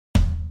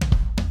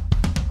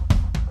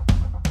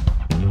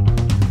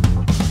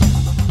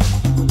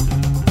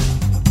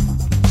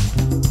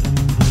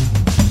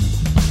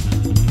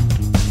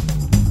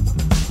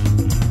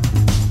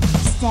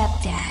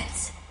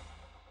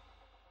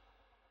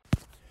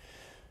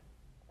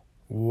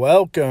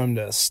Welcome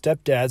to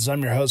Stepdads.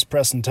 I'm your host,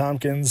 Preston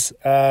Tompkins.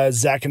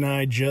 Zach and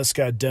I just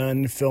got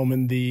done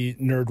filming the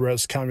Nerd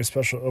Roast comedy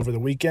special over the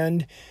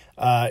weekend.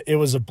 It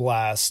was a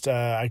blast.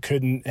 I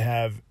couldn't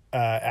have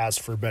asked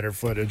for better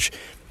footage.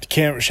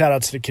 Shout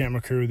out to the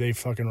camera crew. They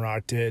fucking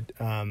rocked it.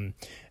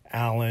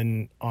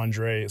 Alan,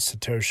 Andre,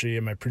 Satoshi,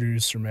 and my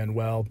producer,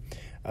 Manuel,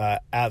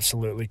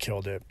 absolutely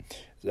killed it.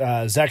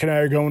 Zach and I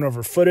are going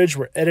over footage.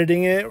 We're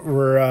editing it.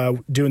 We're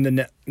doing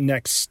the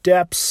next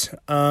steps.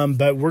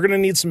 But we're going to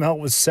need some help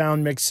with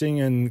sound mixing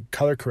and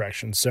color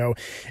correction. So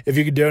if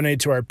you could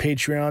donate to our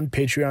Patreon,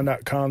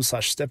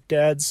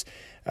 patreon.com/stepdads.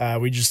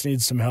 We just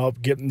need some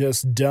help getting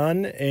this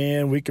done,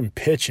 and we can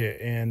pitch it.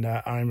 And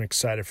I'm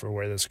excited for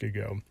where this could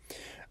go.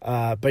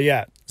 But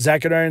yeah,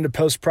 Zach and I are in the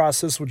post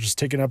process, which is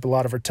taking up a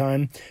lot of our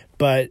time.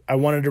 But I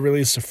wanted to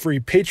release a free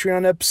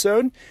Patreon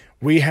episode.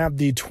 We have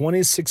the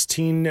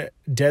 2016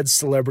 Dead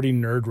Celebrity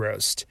Nerd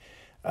Roast.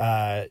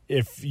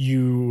 If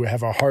you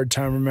have a hard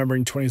time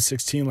remembering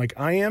 2016 like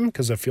I am,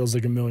 because it feels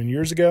like a million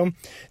years ago,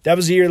 that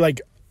was a year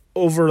like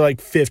over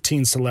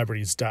 15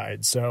 celebrities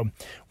died. So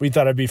we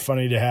thought it'd be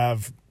funny to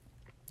have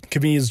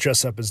comedians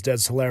dress up as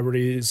dead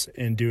celebrities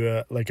and do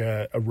a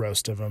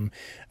roast of them.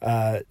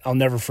 I'll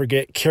never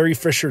forget, Carrie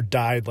Fisher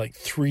died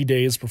 3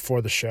 days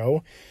before the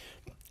show.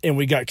 And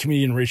we got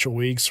comedian Rachel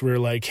Weeks. We were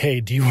like,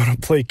 hey, do you want to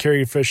play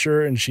Carrie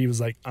Fisher? And she was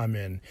like, I'm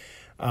in.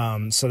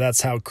 So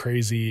that's how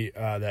crazy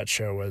that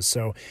show was.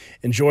 So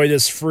enjoy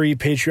this free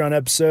Patreon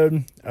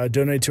episode.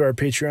 Donate to our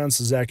Patreon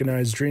so Zach and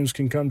I's dreams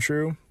can come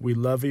true. We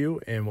love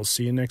you, and we'll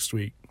see you next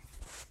week.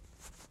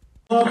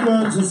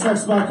 Welcome to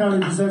Sex Spot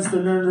Comedy Presents the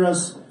Nerd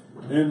Roast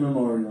in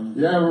Memoriam.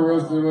 Yeah, we're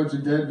roasting a bunch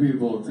of dead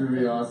people. It's going to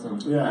be awesome.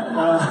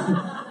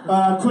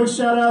 Yeah. Quick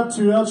shout out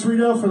to El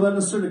Torito for letting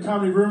us turn the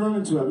comedy room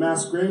into a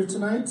mass grave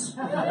tonight.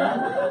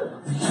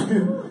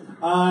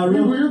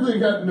 We weirdly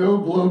got no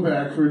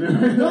blowback for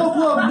doing that.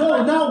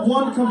 No, not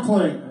one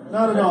complaint.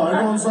 Not at all.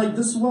 Everyone's like,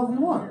 this is what we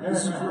want.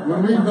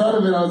 When we thought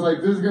of it, I was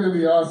like, this is going to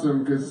be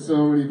awesome because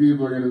so many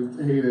people are going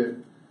to hate it.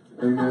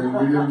 And then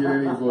we didn't get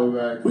any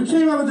blowback. We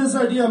came up with this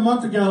idea a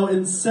month ago,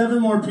 and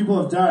 7 more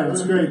people have died.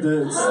 It's great.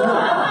 It's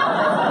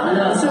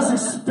just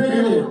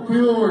expanded.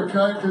 People were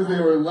cut because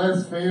they were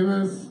less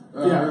famous.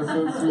 Some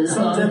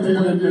dead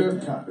people didn't make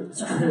the cut.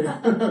 It's great.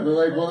 They're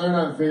like, well, they're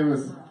not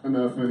famous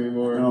enough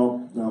anymore.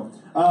 No.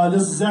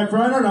 This is Zach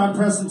Reinhardt. I'm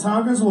Preston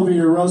Tompkins. We'll be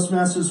your roast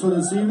masters for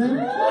this evening.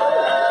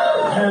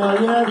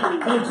 Hell yeah.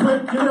 Hey,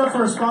 quick, give it up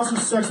for our sponsor,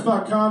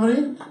 Sexbot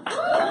Comedy.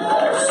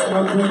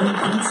 Smoke Weed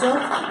Pizza.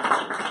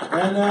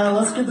 And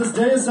let's get this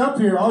dais up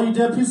here. All you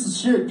dead pieces of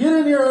shit, get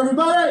in here,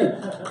 everybody.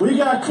 We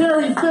got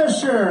Carrie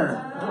Fisher,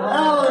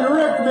 Alan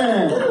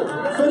Rickman,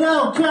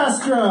 Fidel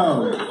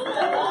Castro,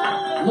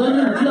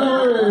 Leonard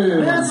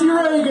Cohen, Nancy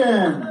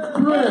Reagan,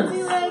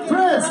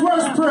 Prince.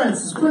 Where's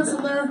Prince? Is Prince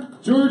in there?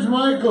 George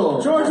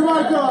Michael.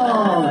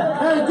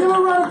 Hey, give a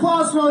round of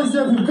applause for all these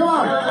dead people. Come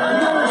on.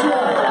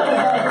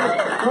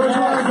 George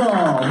Michael.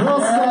 Who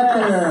else is out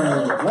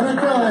there? Leonard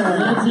Cohen.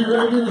 Nancy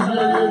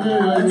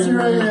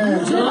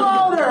Reagan. Gene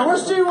Wilder.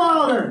 Where's Gene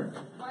Wilder?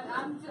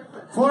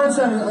 Florence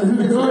Henderson.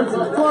 Gene Wilder.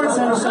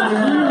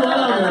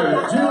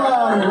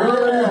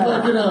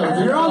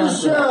 You're on the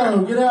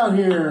show. Get out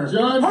here.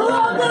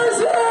 Harambe's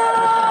here!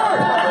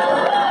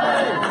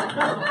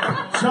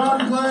 John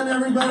Glenn,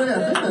 everybody. I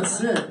think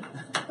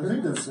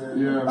that's it.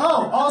 Yeah.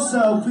 Oh,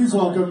 also, please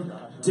welcome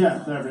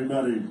Death,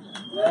 everybody.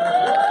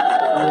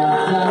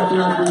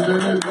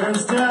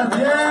 There's Death.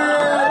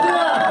 Yeah!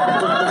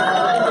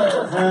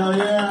 Hell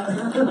yeah.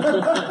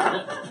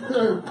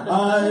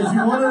 If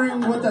you're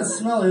wondering what that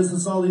smell is,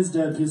 it's all these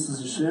dead pieces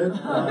of shit.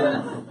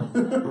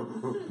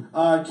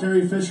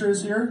 Carrie Fisher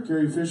is here.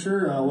 Carrie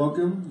Fisher,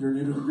 welcome. You're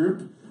new to the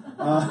group.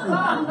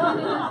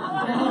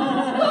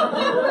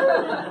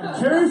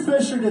 Carrie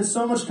Fisher did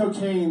so much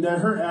cocaine that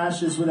her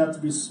ashes would have to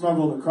be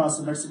smuggled across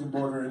the Mexican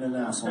border in an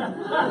asshole.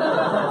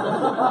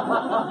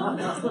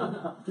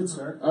 Good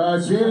start.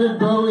 David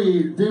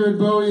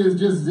Bowie is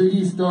just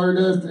Ziggy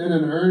Stardust in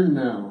an urn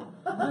now.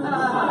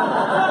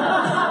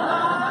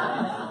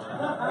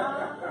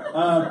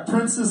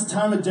 Prince's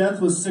time of death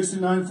was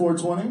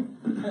 69/4/20.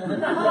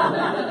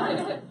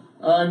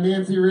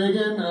 Nancy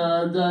Reagan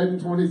died in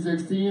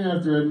 2016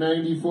 after a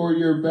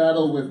 94-year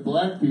battle with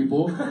black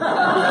people.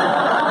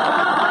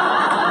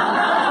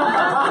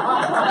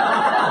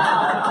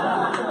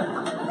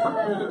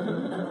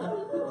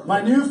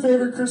 My new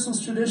favorite Christmas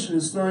tradition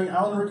is throwing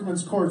Alan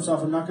Rickman's corpse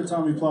off of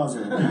Nakatomi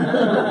Plaza.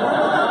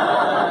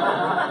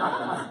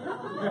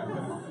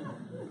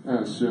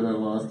 Oh shit, I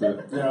lost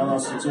it. Yeah, I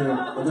lost it too.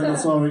 But then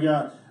that's all we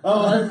got.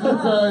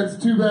 It's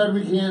too bad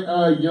we can't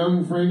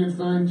young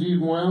Frankenstein Gene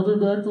Wilder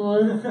back to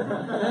life.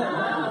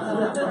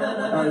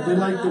 Alright, they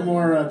like the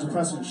more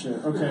depressing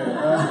shit. Okay.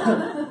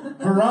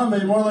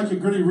 Harambe, more like a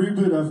gritty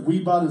reboot of We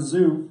Bought a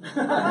Zoo.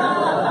 Fidel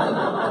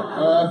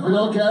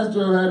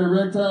Castro had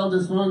erectile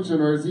dysfunction,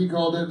 or as he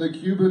called it, the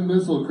Cuban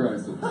Missile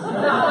Crisis.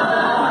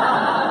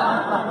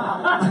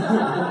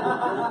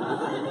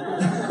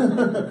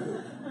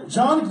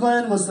 John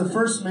Glenn was the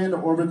first man to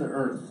orbit the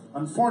Earth.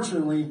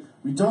 Unfortunately,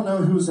 we don't know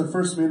who was the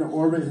first man to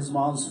orbit his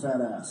mom's fat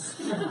ass.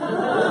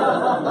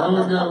 That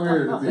one got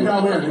weird. It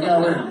got weird.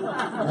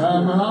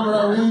 Muhammad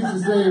Ali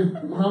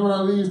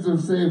used to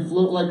say,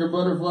 float like a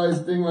butterfly,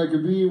 sting like a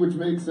bee, which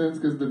makes sense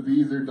because the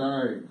bees are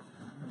dying.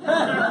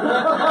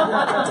 Not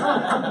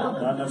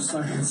enough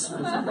science.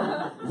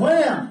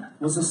 Wham!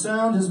 Was the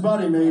sound his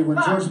body made when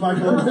George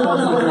Michael falls to the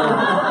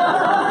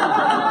ground.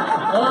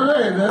 All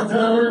right, that's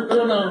how we're,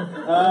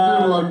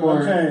 Let's do one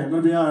more. Okay, I'm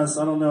going to be honest.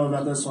 I don't know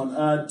about this one.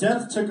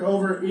 Death took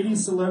over 80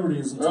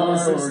 celebrities in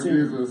 2016. Oh,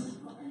 Jesus.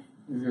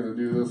 He's going to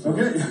do this one.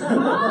 Okay.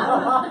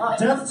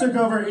 Death took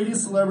over 80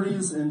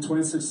 celebrities in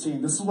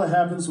 2016. This is what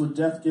happens when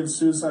death gives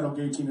suicidal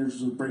gay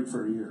teenagers a break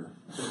for a year.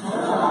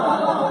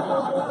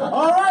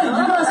 All right,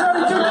 you guys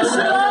already took this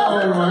shit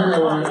out.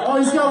 Oh,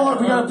 he's got one.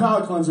 We got a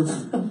palate cleanser. I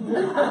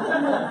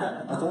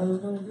thought it was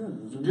going to be good.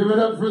 Give it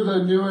up for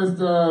the newest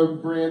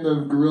brand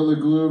of Gorilla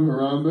Glue,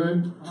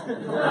 Harambe.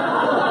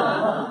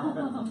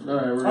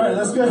 All right,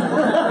 that's good.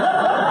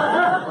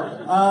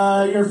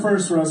 Your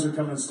first roaster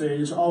coming on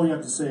stage. All we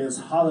have to say is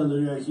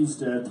hallelujah, he's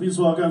dead. Please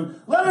welcome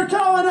Leonard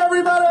Cohen,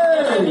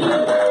 everybody!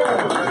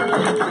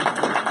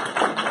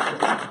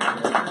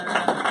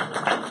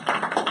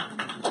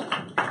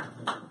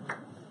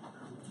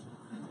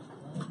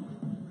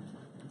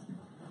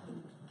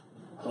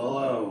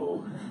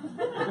 Hello.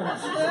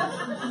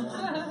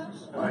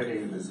 My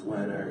name is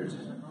Leonard.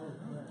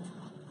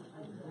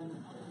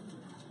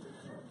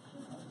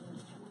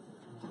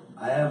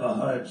 I have a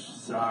hunch,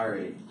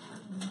 sorry.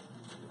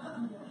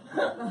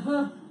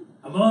 I'm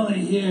only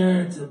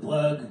here to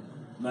plug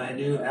my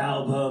new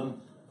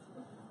album.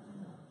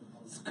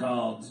 It's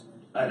called,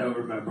 I don't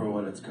remember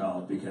what it's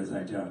called because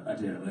I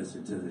didn't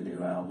listen to the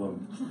new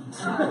album.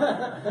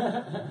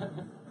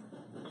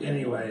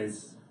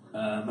 Anyways,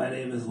 my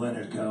name is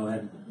Leonard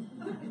Cohen.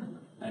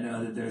 I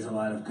know that there's a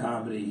lot of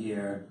comedy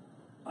here.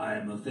 I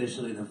am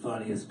officially the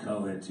funniest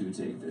Cohen to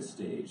take this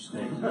stage.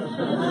 Thank you.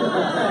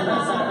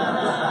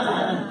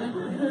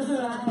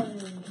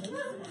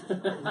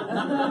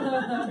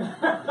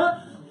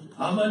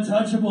 I'm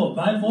untouchable.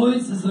 My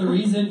voice is the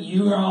reason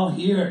you are all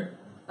here.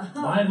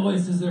 My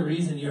voice is the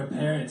reason your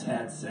parents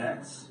had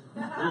sex.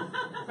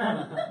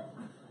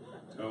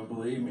 Don't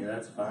believe me,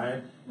 that's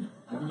fine.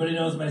 Everybody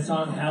knows my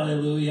song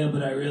Hallelujah,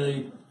 but I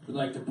really would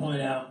like to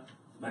point out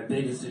my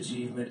biggest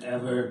achievement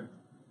ever.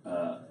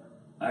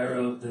 I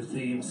wrote the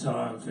theme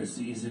song for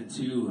season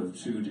 2 of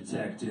True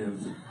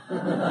Detective.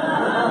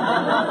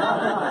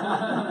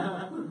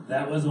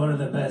 That was one of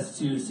the best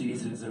 2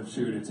 seasons of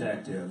True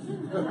Detective.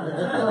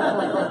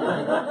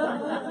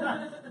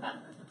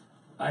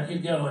 I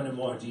could go into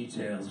more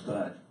details,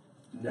 but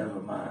never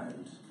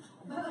mind.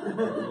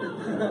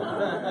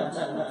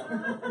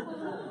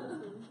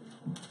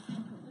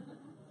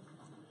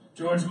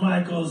 George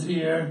Michael's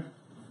here.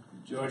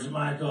 George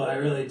Michael, I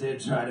really did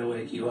try to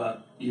wake you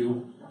up.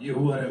 You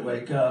wouldn't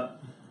wake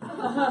up.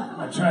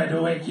 I tried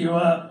to wake you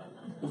up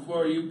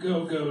before you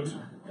go-goed.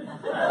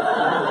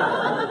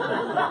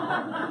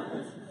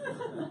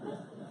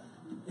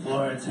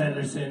 Florence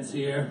Henderson's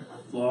here.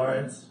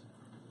 Florence.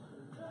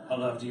 I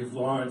loved you,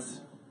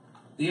 Florence.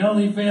 The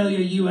only failure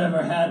you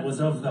ever had was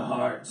of the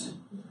heart.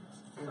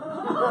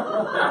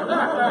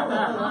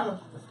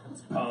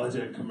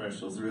 Apologetic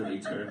commercials really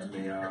turned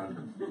me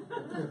on.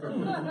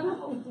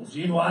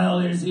 Gene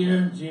Wilder's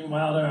here. Gene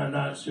Wilder, I'm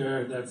not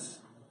sure that's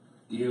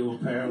you,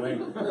 apparently.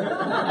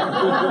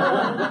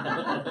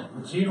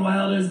 Gene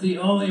Wilder's the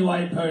only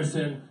white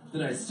person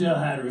that I still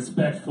had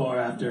respect for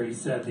after he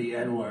said the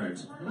N-word.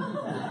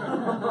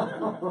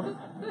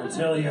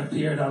 Until he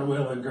appeared on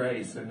Will and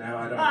Grace, and now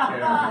I don't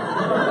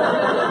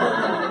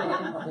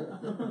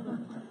care.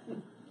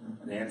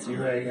 Nancy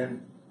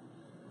Reagan.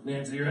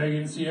 Nancy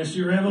Reagan's here.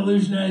 She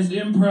revolutionized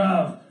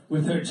improv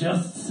with her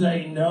Just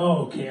Say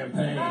No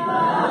campaign.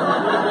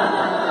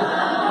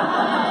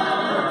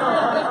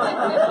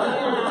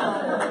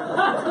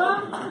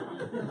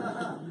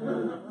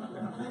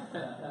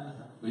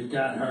 We've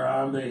got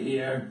Harambe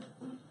here.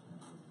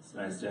 It's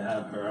nice to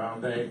have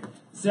Harambe.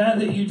 Sad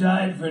that you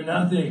died for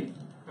nothing.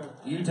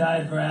 You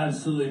died for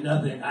absolutely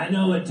nothing. I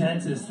know a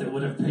dentist that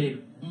would have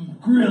paid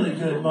really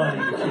good money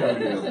to kill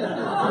you.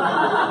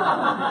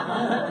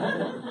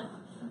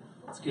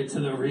 Let's get to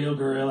the real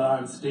gorilla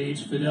on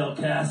stage, Fidel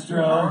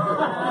Castro.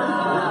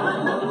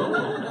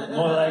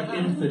 More like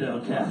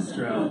Infidel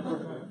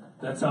Castro.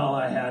 That's all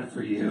I had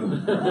for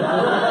you.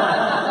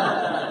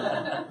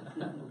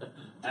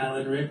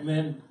 Alan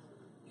Rickman,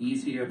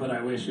 he's here, but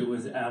I wish it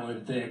was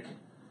Alan Thicke.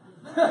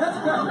 That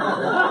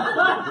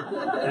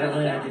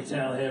way I could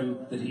tell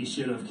him that he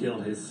should have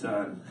killed his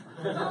son.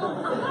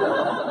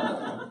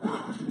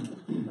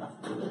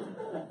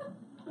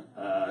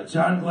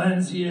 John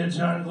Glenn's here.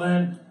 John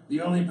Glenn,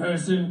 the only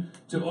person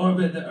to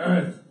orbit the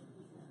Earth.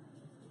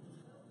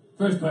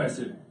 First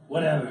person,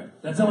 whatever.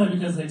 That's only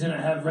because they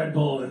didn't have Red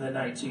Bull in the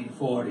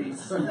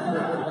 1940s.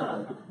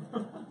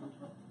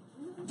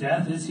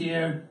 Death is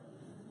here.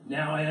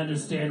 Now I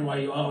understand why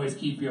you always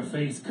keep your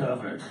face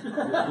covered.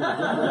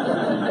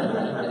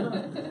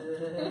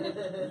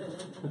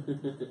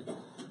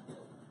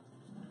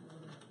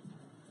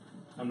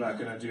 I'm not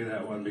gonna do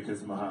that one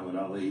because Muhammad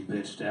Ali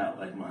bitched out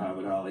like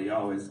Muhammad Ali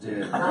always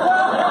did.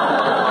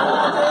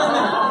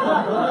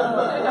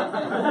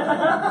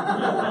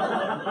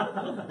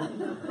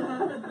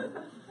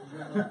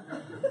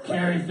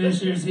 Carrie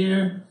Fisher's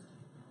here.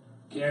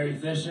 Carrie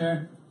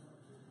Fisher.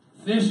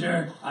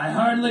 Fisher, I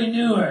hardly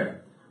knew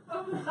her.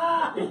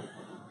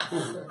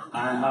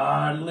 I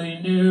hardly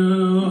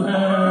knew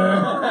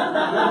her.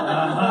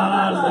 I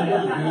hardly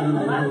knew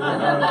her.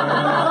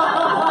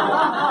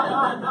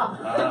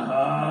 I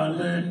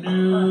hardly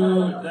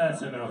knew.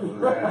 That's enough of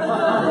that.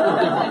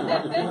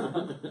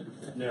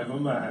 Never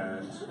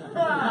mind.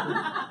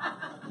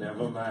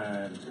 Never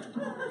mind.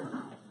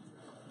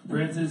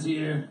 Prince is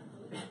here.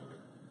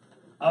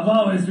 I've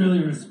always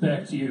really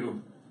respected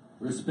you.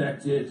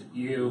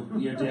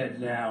 You're dead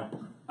now.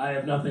 I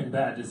have nothing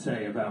bad to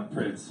say about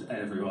Prince,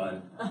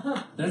 everyone.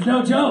 There's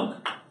no joke.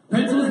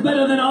 Prince was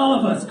better than all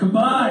of us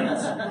combined.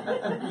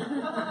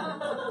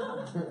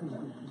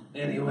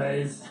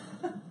 Anyways,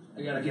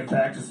 I gotta get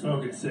back to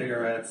smoking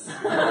cigarettes.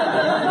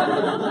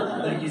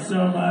 Thank you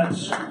so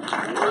much.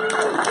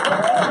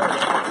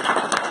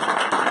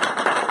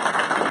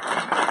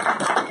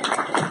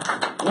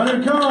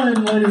 Leonard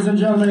Cohen, ladies and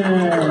gentlemen.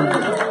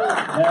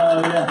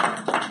 Hell yeah.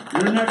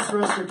 Your next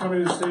wrestler coming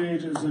to the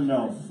stage is a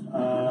MILF.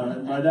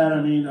 By that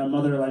I mean a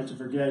mother I like to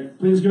forget.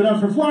 Please give it up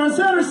for Florence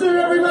Anderson,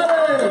 everybody!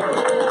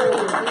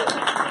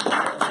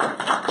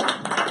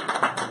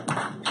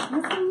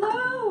 Yes,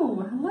 hello.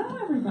 Hello,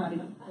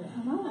 everybody.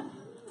 Hello.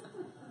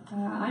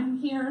 I'm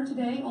here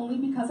today only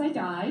because I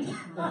died.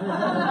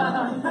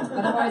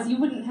 Otherwise, you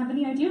wouldn't have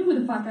any idea who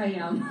the fuck I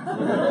am.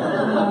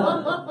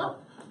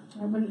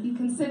 I wouldn't be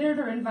considered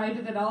or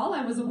invited at all.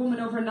 I was a woman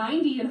over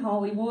 90 in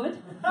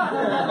Hollywood. But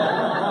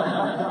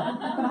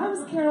I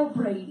was Carol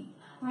Brady.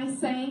 I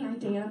sang, I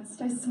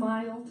danced, I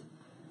smiled.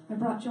 I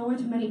brought joy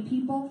to many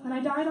people, and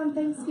I died on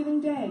Thanksgiving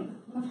Day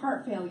of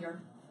heart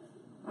failure.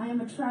 I am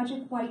a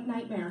tragic white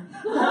nightmare.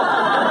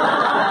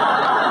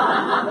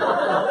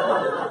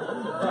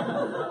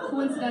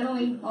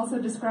 Coincidentally, also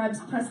describes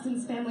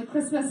Preston's family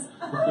Christmas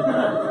and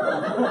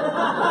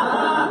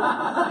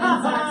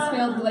Zach's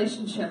failed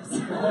relationships.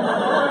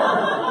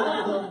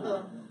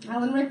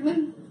 Alan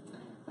Rickman,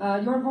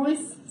 your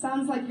voice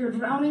sounds like you're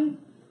drowning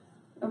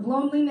of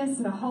loneliness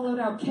in a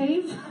hollowed-out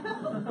cave,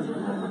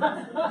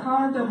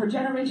 carved over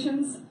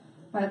generations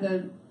by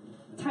the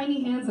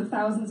tiny hands of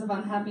thousands of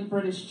unhappy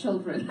British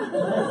children.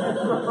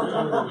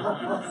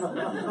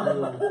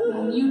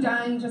 And you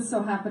dying just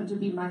so happened to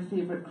be my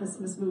favorite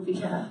Christmas movie.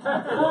 Hate,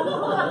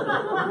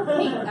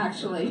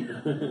 actually.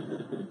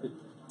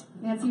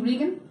 Nancy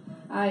Reagan,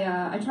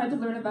 I tried to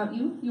learn about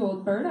you, you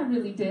old bird, I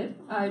really did.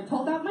 I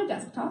pulled out my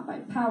desktop, I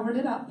powered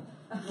it up,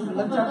 I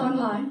looked up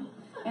online,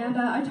 and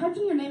I typed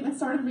in your name and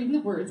started reading the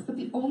words, but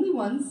the only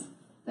ones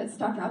that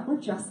stuck out were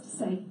just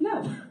say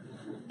no.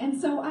 And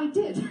so I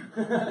did.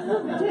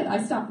 I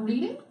stopped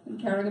reading and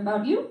caring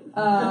about you.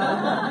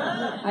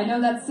 I know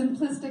that's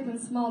simplistic and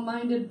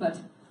small-minded, but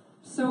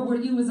so were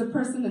you as a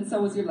person, and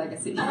so was your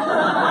legacy.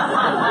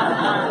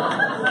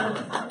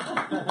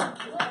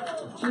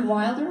 Gene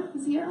Wilder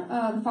is here,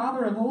 the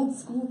father of old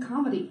school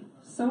comedy.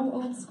 So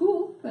old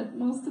school that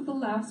most of the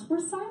laughs were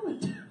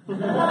silent.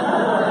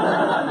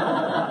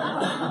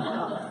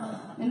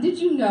 And did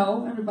you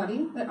know,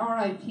 everybody, that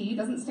R.I.P.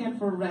 doesn't stand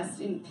for rest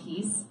in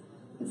peace?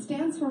 It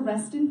stands for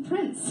rest in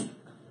Prince.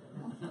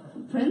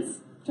 Prince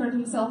turned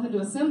himself into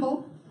a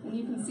symbol, and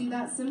you can see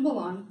that symbol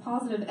on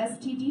positive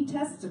STD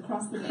tests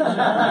across the nation.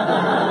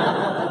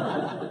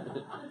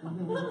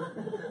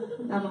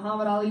 Now,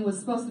 Muhammad Ali was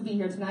supposed to be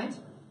here tonight,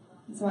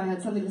 and so I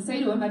had something to say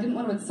to him. I didn't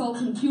want to insult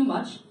him too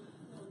much,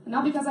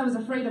 not because I was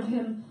afraid of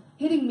him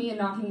hitting me and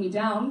knocking me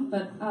down,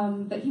 but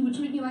that he would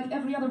treat me like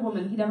every other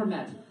woman he'd ever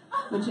met,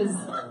 which is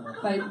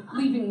by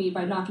leaving me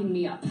by knocking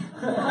me up.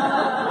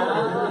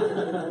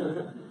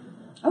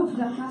 Oh,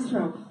 Fidel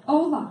Castro.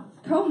 Hola,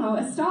 como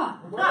está?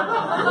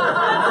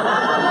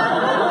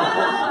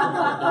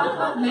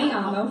 Me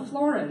llamo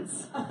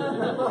Florence.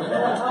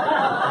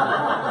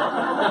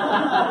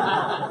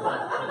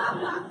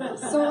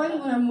 Soy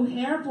una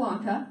mujer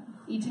blanca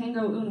y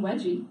tengo un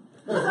wedgie.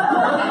 Mis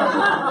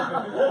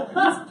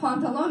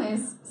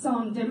pantalones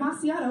son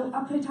demasiado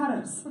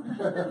apretados.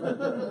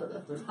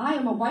 I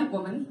am a white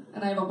woman,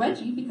 and I have a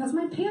wedgie because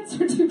my pants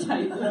are too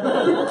tight.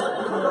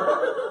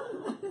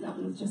 That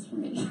one was just for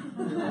me.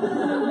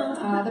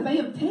 The Bay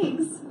of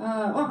Pigs.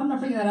 Well, I'm not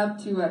bringing that up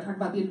to talk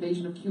about the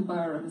invasion of Cuba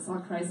or the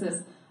Missile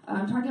Crisis.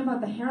 I'm talking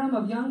about the harem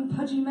of young,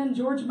 pudgy men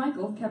George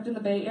Michael kept in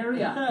the Bay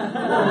Area.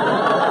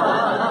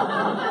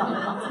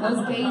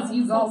 Those gays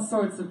use all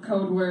sorts of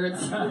code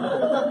words.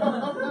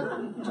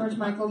 George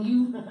Michael,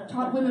 you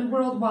taught women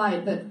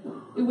worldwide that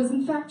it was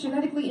in fact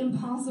genetically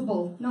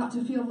impossible not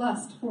to feel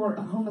lust for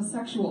a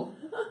homosexual,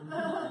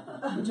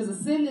 which is a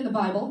sin in the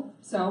Bible,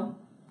 so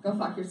go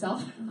fuck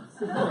yourself.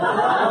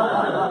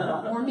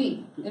 Or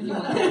me, if you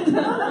want.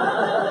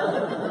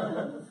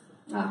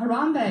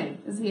 Harambe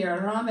is here.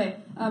 Harambe,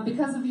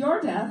 because of your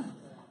death,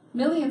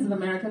 millions of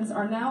Americans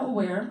are now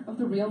aware of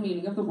the real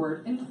meaning of the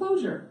word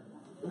enclosure.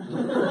 Which,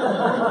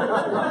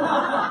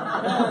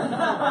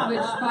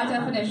 by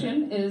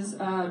definition, is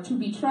to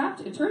be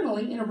trapped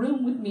eternally in a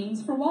room with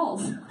means for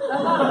walls.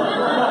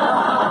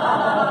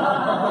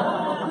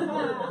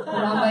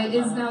 Harambe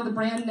is now the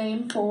brand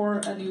name for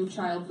a new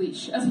child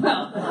leash as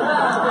well.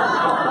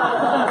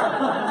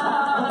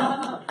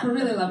 But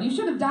really, love, you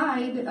should have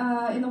died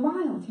in the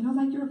wild,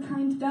 like your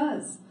kind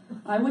does.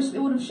 I wish they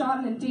would have shot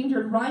an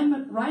endangered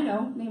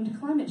rhino named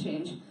Climate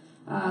Change.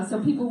 So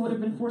people would have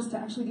been forced to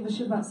actually give a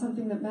shit about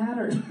something that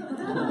mattered.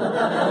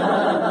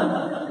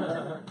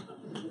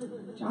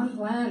 John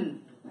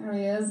Glenn, there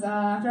he is.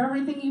 After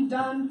everything you've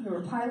done, you were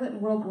a pilot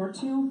in World War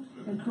II,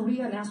 in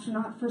Korea, an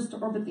astronaut first to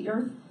orbit the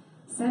Earth,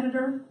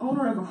 senator,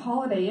 owner of a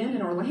Holiday Inn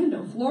in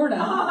Orlando, Florida.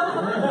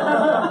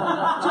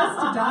 Just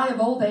to die of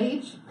old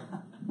age?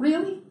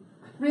 Really?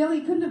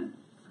 Really? Couldn't have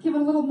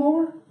given a little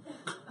more?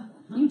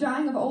 You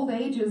dying of old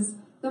age is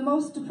the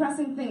most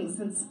depressing thing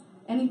since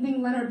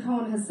anything Leonard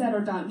Cohen has said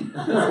or done.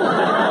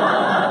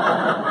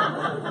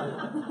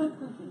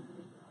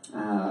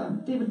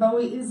 David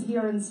Bowie is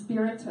here in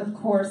spirit. Of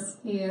course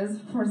he is.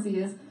 Of course he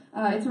is.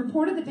 It's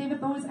reported that David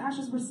Bowie's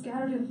ashes were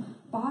scattered in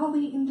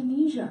Bali,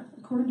 Indonesia,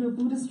 according to a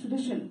Buddhist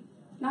tradition.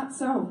 Not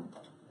so.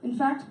 In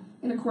fact,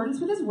 in accordance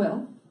with his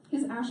will,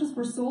 his ashes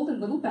were sold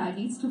in little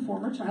baggies to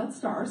former child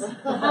stars and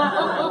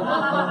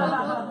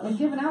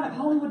given out at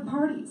Hollywood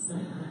parties.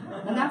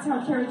 And that's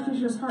how Carrie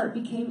Fisher's heart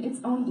became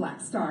its own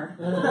black star.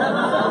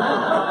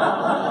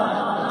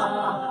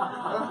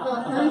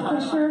 Carrie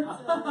Fisher,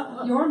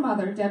 your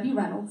mother, Debbie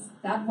Reynolds,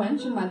 that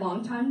wench and my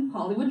longtime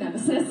Hollywood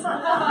nemesis,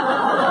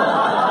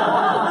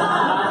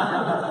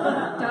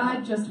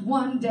 died just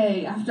one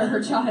day after her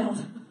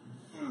child.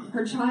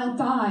 Her child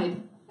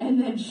died, and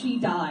then she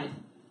died.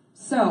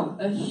 So,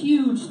 a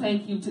huge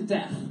thank you to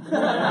death.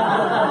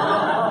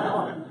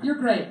 You're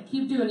great.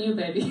 Keep doing you,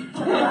 baby.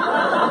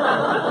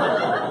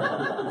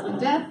 And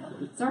death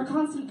is our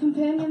constant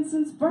companion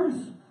since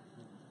birth.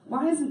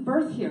 Why isn't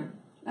birth here?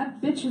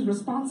 That bitch is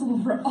responsible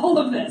for all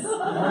of this.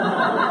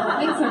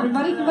 Thanks,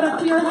 everybody. Give it up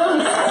to your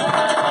host.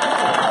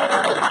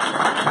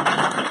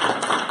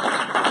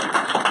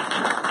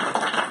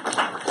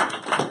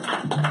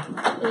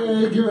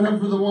 Hey, give it up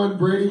for the one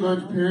Brady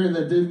Bunch parent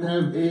that didn't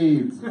have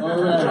AIDS.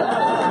 All right.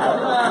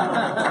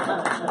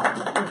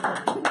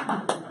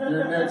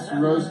 Your next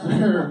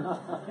roaster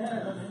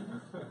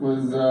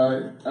was,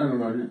 I don't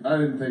know, I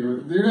didn't think of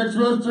it. Your next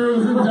roaster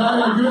was in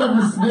Dial. Give it up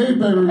for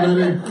Snape,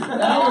 everybody.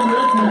 Alan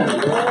Rickman.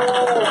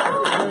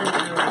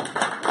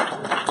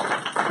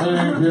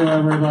 Thank you,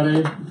 everybody.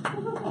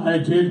 I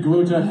did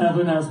go to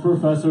heaven as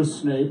Professor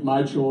Snape,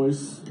 my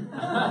choice.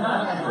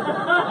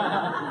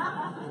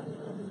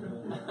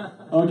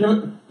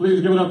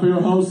 Please give it up for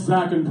your hosts,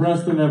 Zach and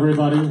Preston,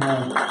 everybody.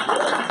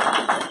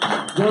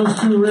 Those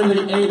two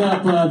really ate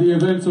up the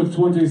events of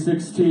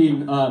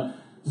 2016.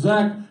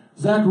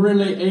 Zach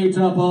really ate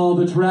up all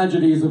the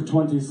tragedies of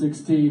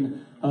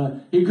 2016.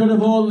 He could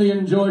have only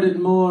enjoyed it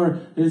more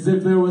as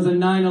if there was a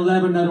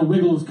 9/11 at a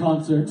Wiggles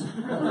concert.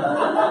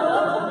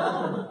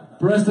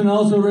 Preston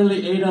also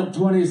really ate up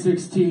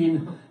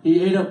 2016.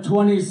 He ate up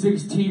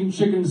 2016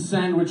 chicken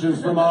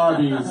sandwiches from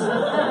Arby's.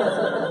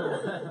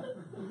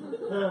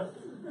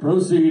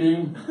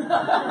 Proceeding.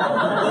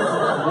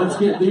 Let's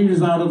get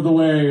these out of the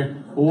way.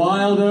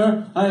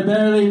 Wilder, I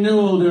barely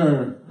knew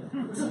her.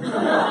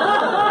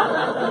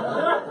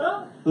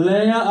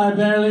 Leia, I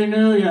barely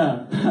knew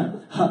ya.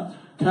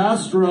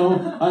 Castro,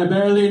 I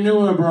barely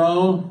knew her,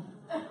 bro.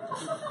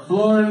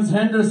 Florence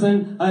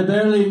Henderson, I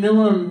barely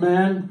knew her,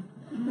 man.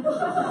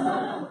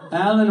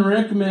 Alan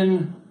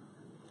Rickman,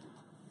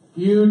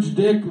 huge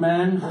dick,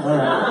 man.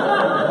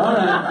 All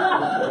right.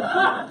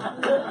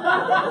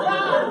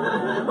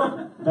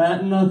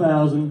 Batting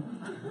 1,000.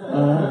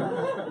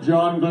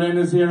 John Glenn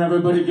is here.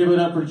 Everybody give it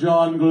up for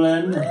John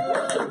Glenn.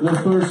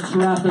 The first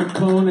traffic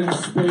cone in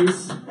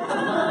space.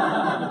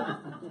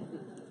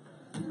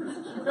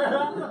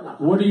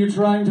 What are you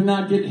trying to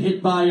not get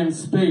hit by in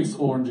space,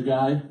 orange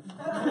guy?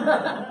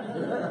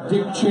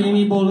 Dick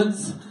Cheney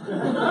bullets.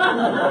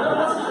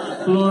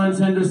 Florence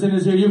Henderson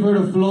is here. You've heard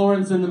of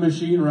Florence and the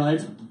Machine,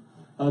 right?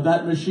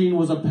 That machine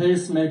was a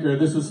pacemaker.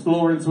 This is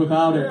Florence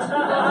without it.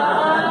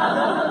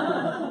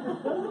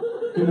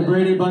 In the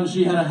Brady Bunch,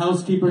 she had a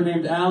housekeeper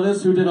named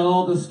Alice who did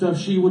all the stuff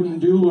she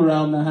wouldn't do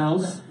around the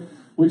house,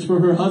 which for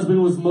her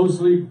husband was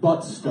mostly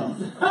butt stuff.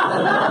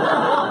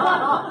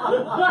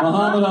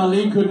 Muhammad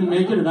Ali couldn't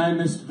make it, and I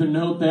missed the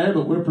note there,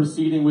 but we're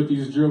proceeding with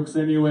these jokes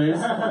anyways.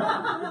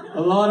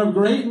 A lot of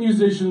great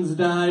musicians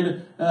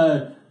died.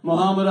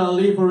 Muhammad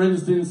Ali, for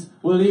instance,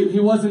 well, he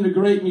wasn't a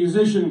great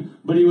musician,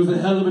 but he was a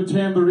hell of a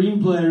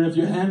tambourine player if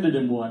you handed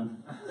him one.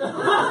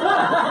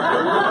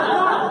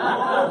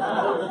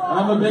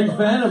 I'm a big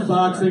fan of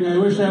boxing. I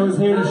wish I was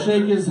here to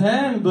shake his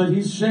hand, but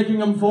he's shaking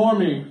them for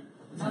me.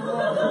 All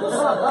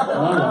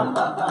right.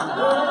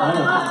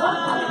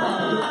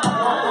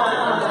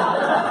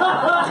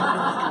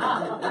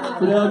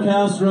 Fidel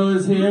Castro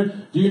is here.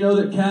 Do you know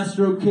that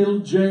Castro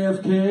killed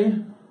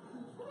JFK?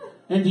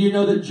 And do you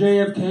know that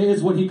JFK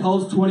is what he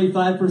calls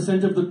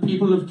 25% of the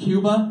people of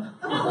Cuba?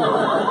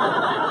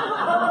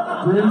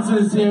 Prince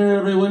is here,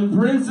 everyone.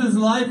 Prince's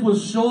life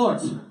was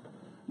short.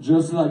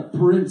 Just like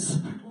Prince.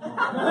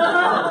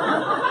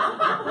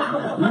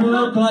 You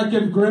look like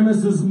if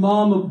Grimace's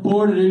mom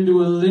aborted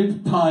into a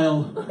lint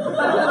pile.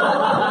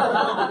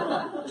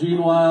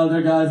 Gene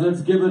Wilder, guys,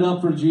 let's give it up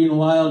for Gene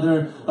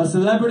Wilder. A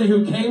celebrity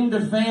who came to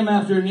fame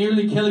after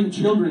nearly killing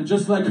children,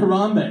 just like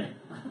Harambe.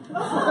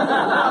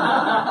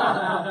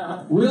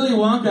 Willy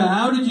Wonka,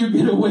 how did you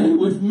get away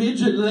with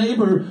midget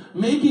labor,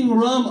 making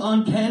rum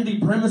on candy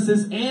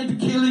premises, and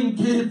killing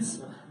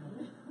kids?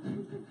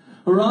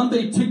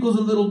 Harambe tickles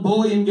a little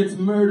boy and gets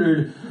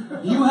murdered.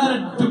 You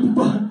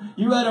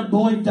had a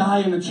boy die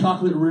in a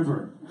chocolate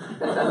river.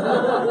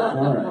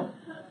 All right.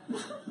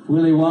 If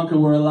Willy Wonka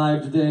were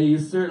alive today,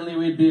 certainly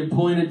we'd be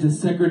appointed to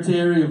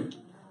Secretary of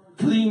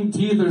Clean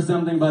Teeth or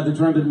something by the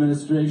Trump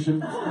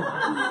administration.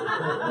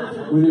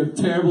 With your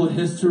terrible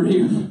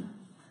history of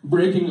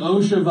breaking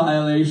OSHA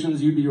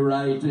violations, you'd be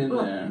right in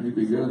there. You'd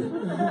be good.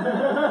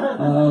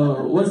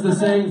 What's the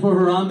saying for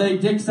Harambe?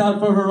 Dicks out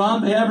for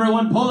Harambe.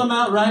 Everyone pull them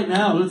out right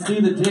now. Let's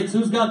see the dicks.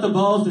 Who's got the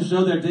balls to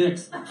show their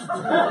dicks?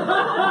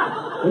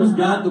 Who's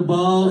got the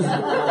balls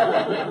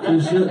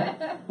to show?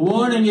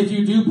 Warning, if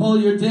you do pull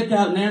your dick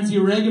out, Nancy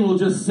Reagan will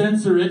just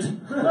censor it.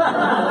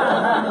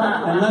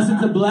 Unless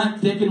it's a black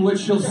dick, in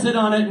which she'll sit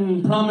on it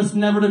and promise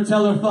never to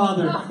tell her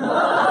father.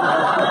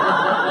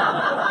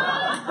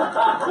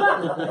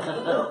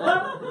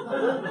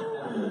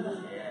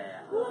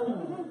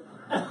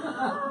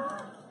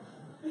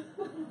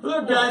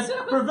 Look, guys,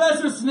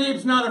 Professor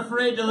Snape's not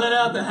afraid to let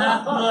out the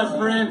Half-Blood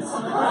Prince.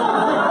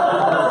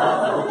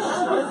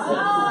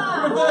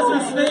 Professor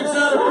Snape's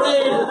not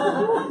afraid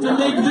to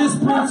make this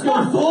prince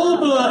go full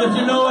blood, if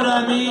you know what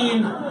I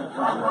mean.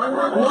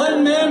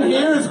 One man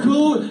here is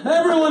cool.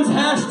 Everyone's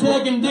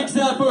hashtagging dicks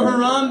out for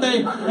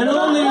Harambe, and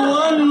only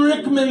one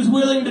Rickman's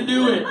willing to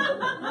do it.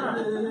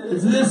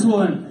 It's this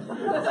one.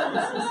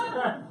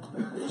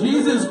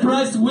 Jesus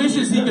Christ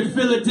wishes he could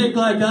fill a dick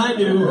like I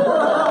do.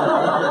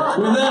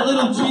 With that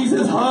little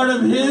Jesus heart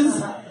of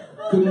his,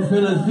 couldn't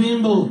fill a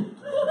thimble.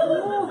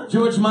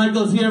 George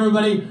Michael's here,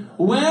 everybody.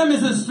 Wham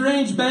is a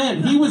strange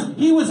band. He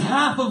was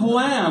half of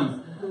Wham.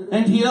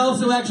 And he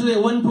also actually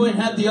at one point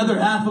had the other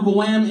half of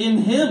Wham in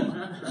him.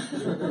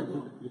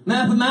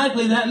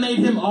 Mathematically, that made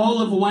him all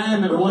of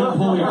Wham at one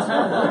point.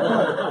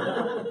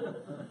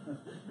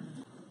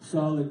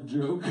 Solid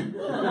joke.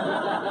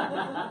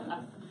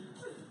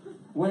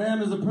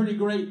 Wham is a pretty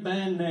great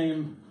band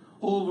name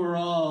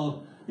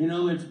overall. You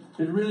know, it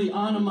really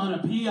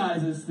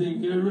onomatopoeizes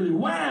things. You know, really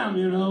wham,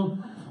 you know.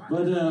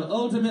 But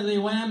ultimately,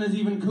 Wham is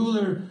even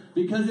cooler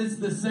because it's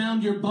the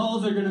sound your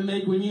balls are going to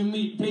make when you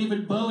meet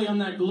David Bowie on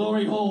that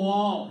glory hole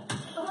wall.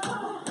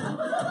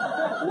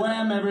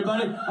 Wham,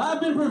 everybody. I've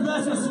been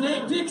Professor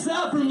Snape. Dicks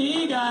out for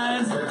me,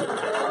 guys.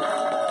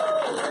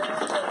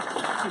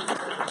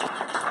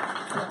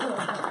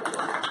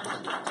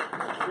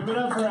 Give it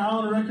up for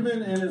Alan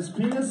Rickman and his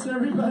penis,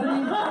 everybody.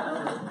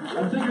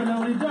 I think I know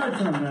what he died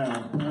from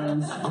now.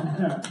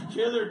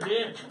 Killer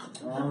dick.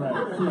 All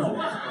right, cool.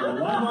 We're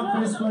live on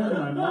Facebook, and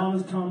my mom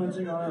is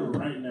commenting on it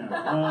right now.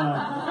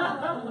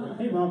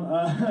 Hey, Mom.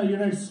 Your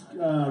next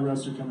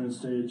wrestler coming on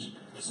stage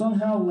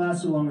somehow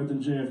lasted longer than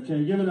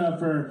JFK. Give it up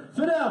for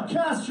Fidel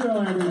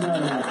Castro,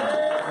 everybody.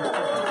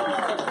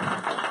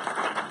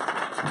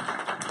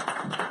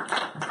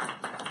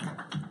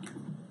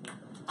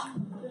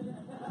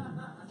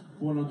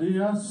 Buenos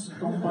días,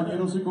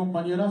 compañeros y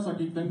compañeras.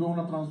 Aquí tengo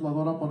una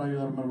transladora para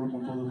ayudarme a hablar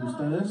con todos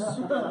ustedes.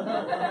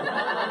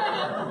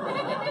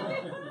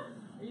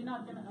 You're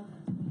not gonna.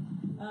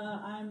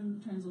 I'm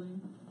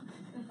translating.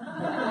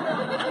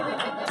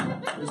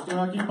 Estoy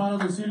aquí para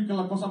decir que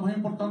la cosa más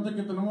importante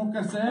que tenemos que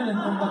hacer es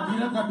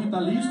combatir el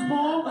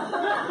capitalismo.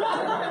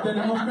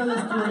 Tenemos que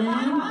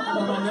destruir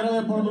la manera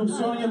de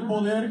producción y el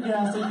poder que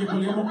hace que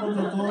peleemos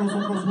contra todos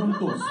nosotros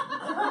juntos.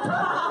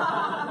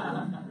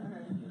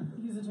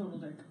 He's a total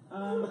dick.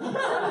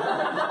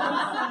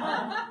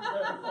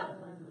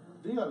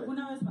 Dígale.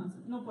 Una vez más,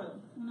 no puedo.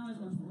 Una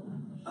vez más.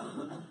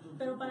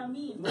 Pero para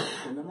mí,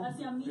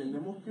 hacia mí.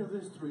 Tenemos que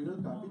destruir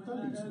el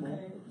capitalismo.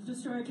 Okay.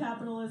 Destroy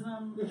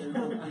capitalism.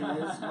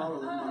 Es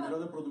claro, la manera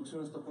de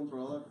producción está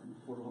controlada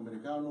por los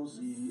americanos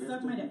y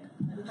Suck my dick.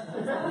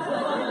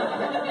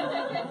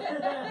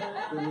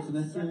 Pero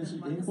es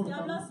importante.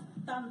 Hablas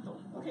tanto,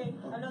 ¿ok?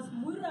 Hablas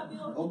muy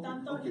rápido y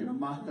tanto. Okay,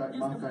 más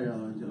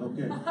callado.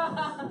 Okay.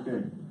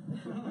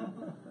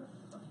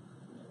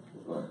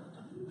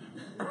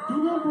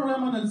 Tuve un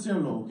problema en el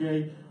cielo, ¿ok?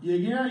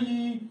 Llegué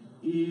allí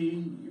y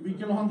vi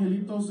que los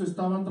angelitos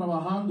estaban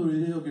trabajando y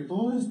dije que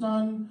todos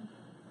están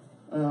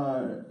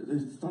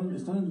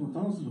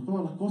encontrando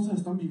todas las cosas,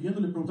 están viviendo.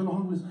 Le pregunté a los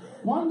ángeles,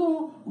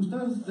 ¿cuándo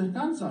ustedes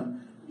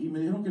descansan? Y me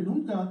dijeron que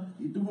nunca.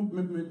 Y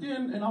me metí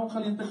en agua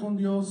caliente con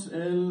Dios.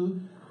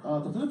 Él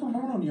traté de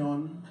formar una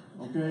unión,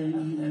 ¿ok?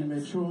 Y me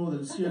echó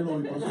del cielo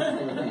y por eso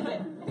estoy aquí.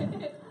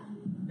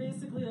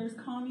 Basically, there's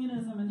communism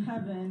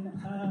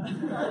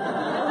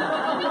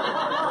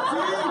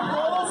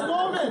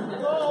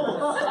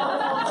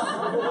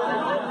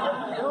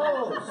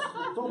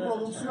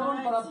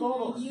solución para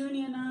todos.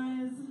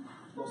 Unionize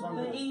Los the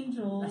Ángeles.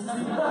 angels. Yo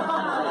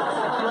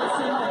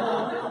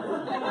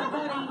I got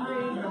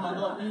angry. Y me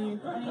mandó a mí.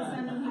 And he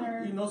sent him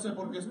here. Y no sé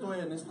por qué estoy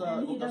en esta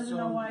And he doesn't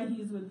know ocasión. why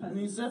he's with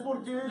Ni peasants. sé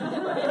por qué.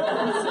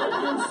 Ni sé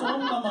quién son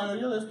la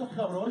mayoría de estos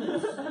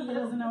cabrones. He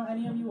doesn't know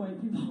any of you white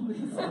people.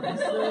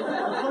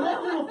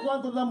 Conozco unos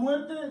cuantos. La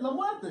muerte.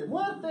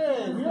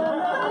 ¡Muerte! ¡Mira!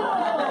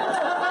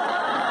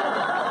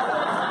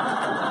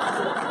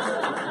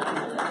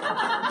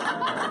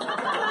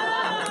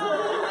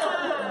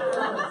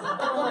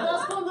 ¿Te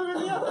acordás cuando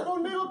venías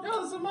conmigo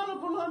cada semana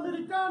con los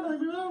americanos y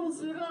me daban un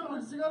cigarro?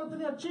 El cigarro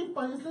tenía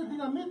chispas y este es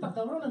dinamita,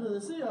 cabrones, me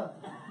decía.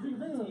 Do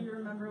you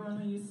remember when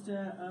we used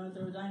to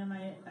throw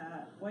dynamite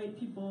at white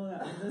people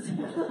that were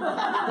visiting?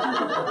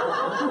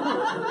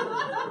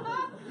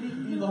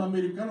 Y los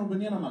americanos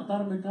venían a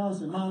matarme cada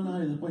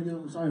semana y después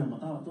yo, ¿sabes? Los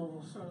mataba a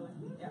todos.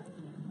 Yeah.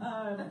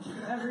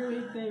 Every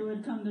week they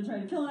would come to try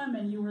to kill him,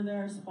 and you were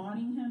there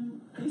spawning him.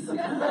 Basically.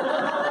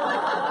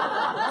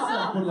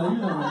 Gracias por la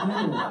ayuda, mi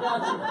amigo.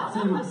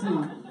 Sí.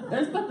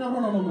 Esta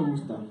cabrona no me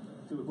gusta.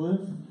 ¿Sí lo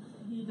puedes?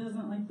 He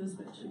doesn't like this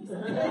bitch. He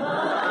said.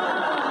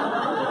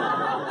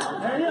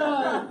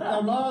 Ella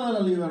hablaba de la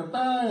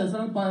libertad y de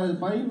hacer el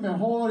país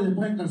mejor y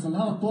después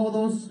encarcelaba a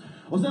todos.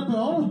 O sea, pero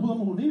ahora nos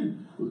podemos unir.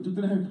 Tú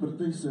tienes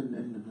expertise en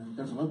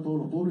encarcelar a todos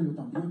los pobres, yo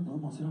también.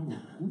 Podemos hacer algo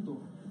juntos.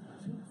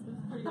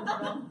 Pretty good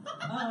job.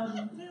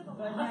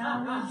 But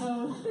now we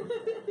both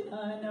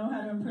know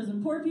how to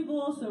imprison poor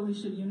people, so we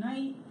should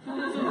unite.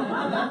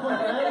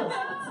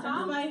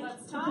 Stop fight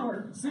to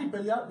poor. Sí,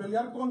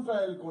 pelear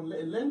contra con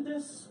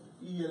lentes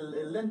y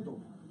el lento.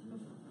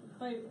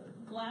 Fight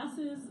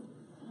glasses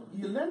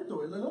Y el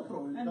lento, el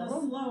otro, el and the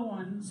cabrón. slow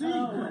one. Sí,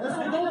 Oh,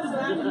 eso I no think es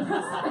that impressive.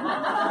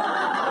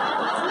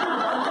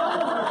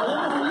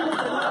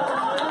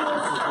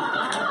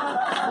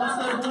 Va a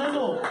ser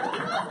bueno.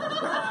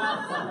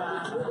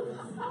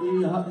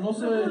 Y no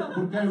sé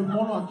por qué hay un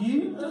mono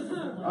aquí,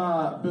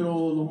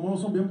 pero los monos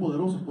son bien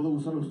poderosos. Pueden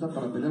usarlo usted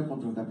para pelear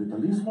contra el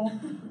capitalismo.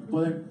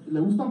 Le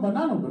gustan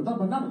bananos, ¿verdad?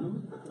 Bananos.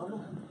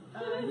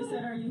 He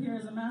said, are you here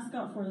as a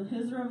mascot for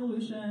his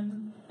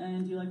revolution,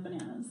 and do you like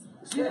bananas?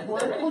 Sí,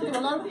 poder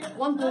controlar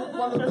cuando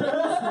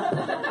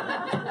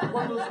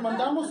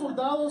mandamos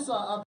soldados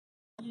a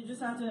You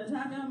just have to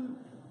attack him,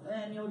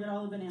 and you'll get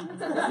all the bananas.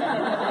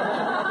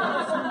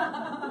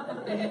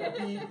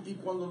 y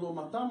cuando lo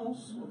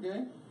matamos, ¿ok?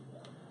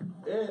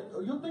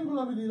 Yo tengo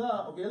la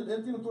habilidad, ¿ok?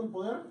 Él tiene todo el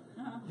poder.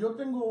 Yo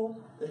tengo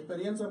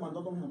experiencia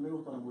mandando a mis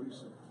amigos para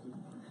morirse.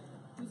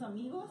 Tus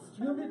amigos?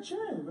 Yo llamé Che,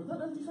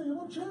 ¿verdad? Él se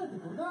llamó Che, ¿te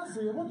acordás?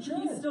 Se llamó Che.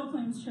 He still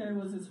claims Che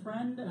was his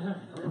friend.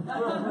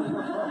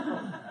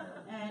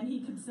 And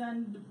he could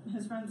send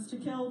his friends to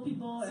kill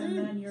people, and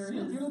then you're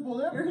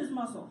his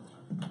muscle.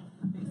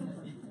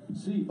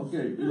 Sí, ok,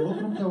 y los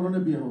otros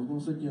cabrones viejos, no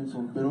sé quién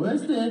son, pero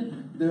este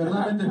de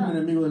verdad es un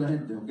enemigo de la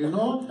gente, ok,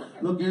 no,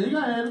 lo que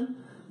diga él,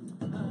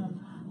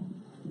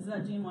 Is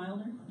that Gene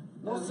Wilder?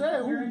 no sé,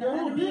 You're an un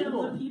enemy viejo.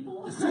 of the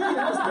people? Sí, este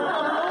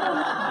cabrón,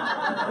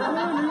 es un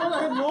enemigo de la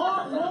gente,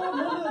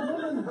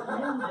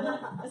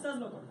 Estás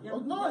loco. Yep.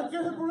 no, es que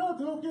es el problema,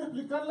 tenemos que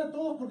explicarle a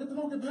todos por qué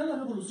tenemos que pelear la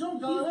revolución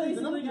cada vez. He's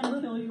basically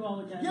gonna kill you all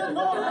again. Yeah,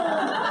 no.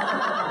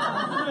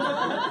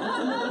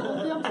 Un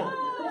tiempo.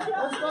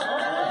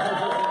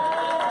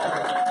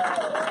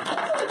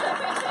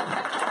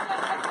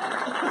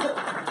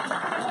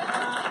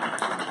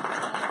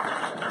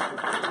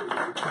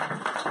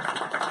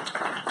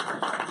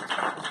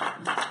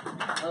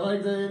 I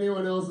like that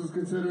anyone else is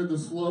considered the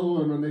slow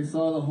one when they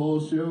saw the whole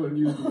show and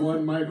used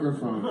one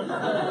microphone.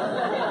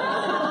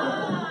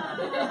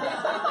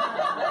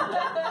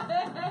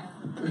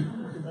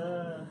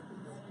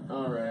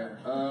 All right.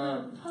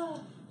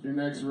 Your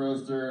next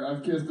roaster.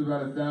 I've kissed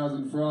about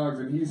 1,000 frogs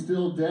and he's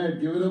still dead.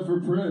 Give it up for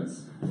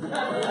Prince.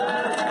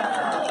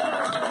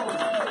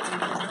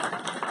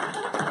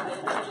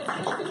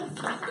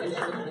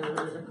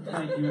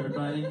 Thank you,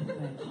 everybody.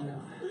 Thank you.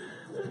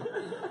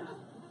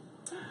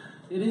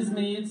 It is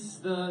me. It's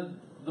the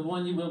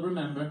one you will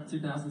remember,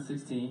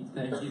 2016.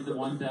 Thank you, the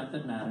one death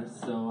that matters.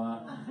 So,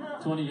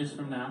 20 years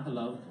from now,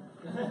 hello.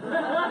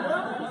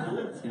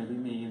 It's gonna be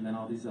me and then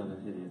all these other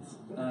idiots.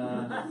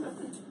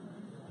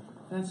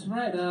 That's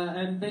right.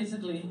 And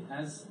basically,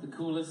 as the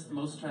coolest,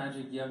 most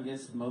tragic,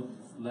 youngest, most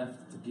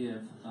left to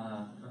give,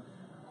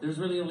 there's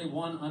really only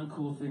one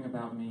uncool thing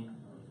about me,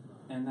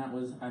 and that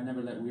was I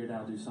never let Weird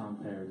Al do song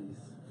parodies.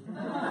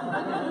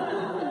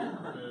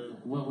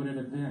 What would it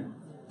have been?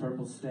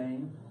 Purple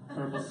Stain?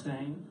 Purple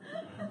Stain?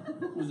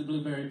 Was it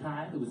Blueberry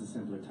Pie? It was a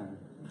simpler time.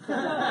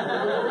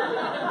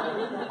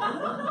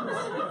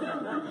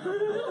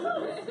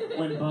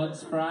 When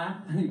bugs fry?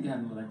 You got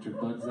an electric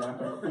bug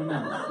zapper? Who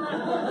knows?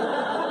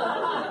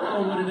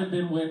 Or would it have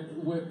been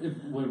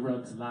when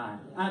rugs lie?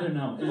 I don't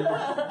know.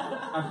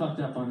 I fucked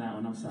up on that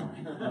one, I'm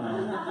sorry.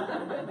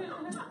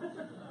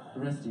 The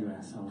rest of you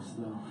assholes,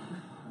 though.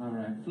 All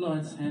right,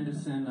 Florence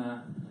Henderson.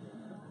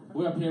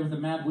 We're up here with a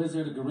mad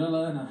wizard, a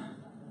gorilla, and a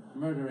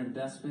murdering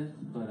despot,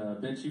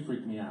 but bitch, you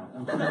freaked me out.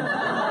 Okay?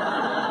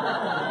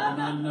 I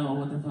do not know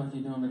what the fuck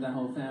you doing with that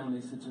whole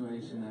family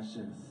situation. That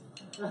shit is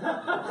so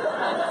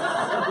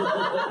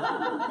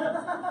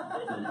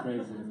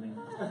crazy to me.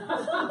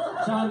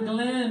 John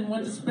Glenn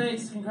went to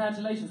space.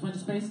 Congratulations, went to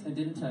space and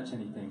didn't touch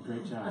anything.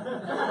 Great job.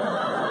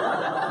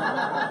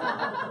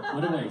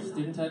 What a waste.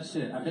 Didn't touch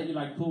shit. I bet you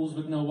like pools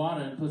with no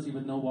water and pussy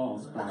with no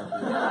walls, probably.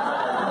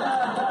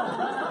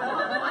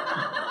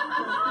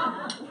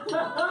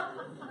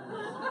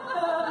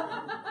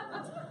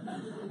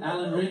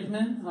 Alan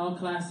Rickman,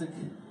 classic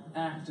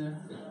actor.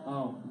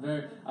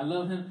 I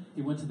love him.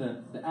 He went to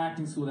the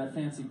acting school, that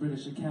fancy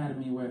British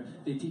academy where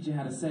they teach you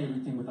how to say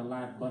everything with a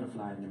live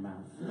butterfly in your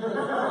mouth.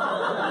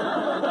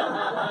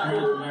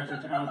 Let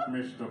it out,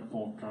 Mr.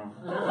 Potter.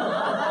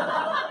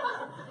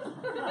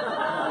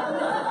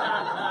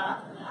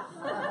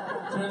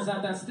 Turns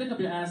out that stick up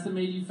your ass that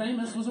made you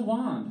famous was a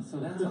wand, so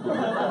that's cool.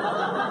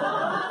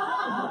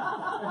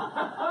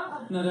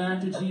 Another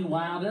actor, Gene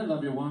Wilder,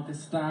 love your Wonka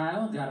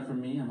style. Got it from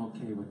me, I'm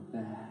okay with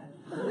that.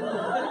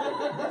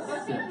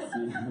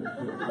 Sexy.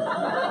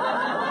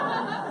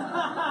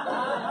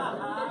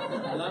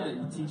 I love it.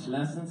 You teach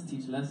lessons,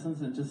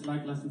 and just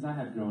like lessons I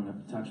had growing up,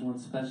 you touch one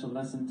special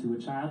lesson to a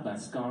child by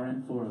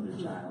scarring for other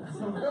child.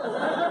 So, I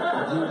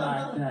do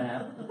like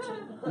that.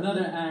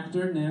 Another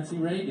actor, Nancy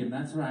Reagan.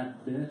 That's right,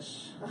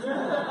 bitch.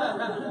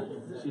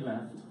 She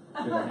left.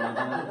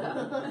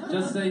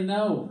 Just Say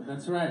No.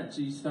 That's right.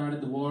 She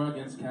started the war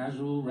against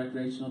casual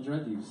recreational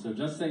drug use. So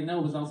Just Say No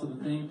was also the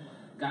thing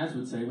guys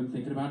would say when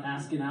thinking about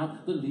asking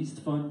out the least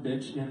fun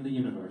bitch in the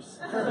universe.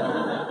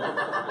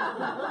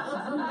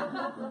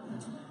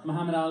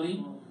 Muhammad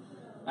Ali.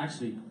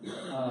 Actually,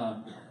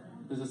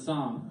 there's a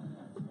song.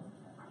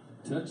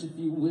 Touch, if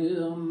you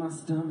will, my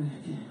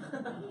stomach.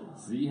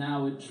 See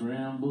how it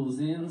trembles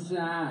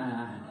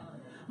inside.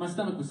 My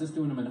stomach was just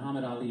doing a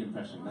Muhammad Ali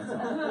impression, that's all.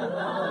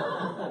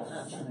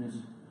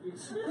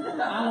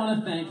 I want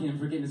to thank him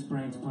for getting his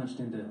brains punched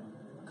into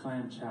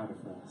clam chowder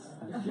for us.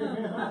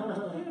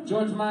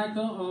 George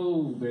Michael,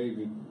 oh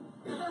baby.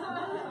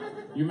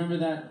 You remember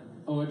that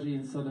orgy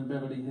in Southern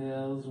Beverly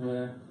Hills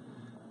where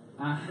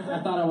I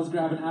thought I was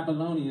grabbing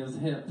Apollonia's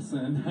hips,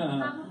 and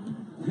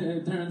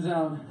it turns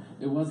out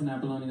it wasn't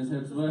Apollonia's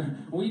hips, but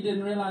we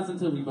didn't realize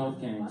until we both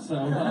came, so...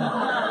 and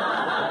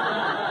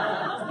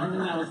then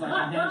that was like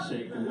a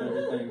handshake and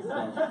everything, so...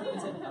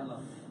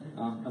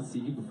 I'll see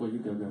you before you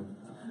go.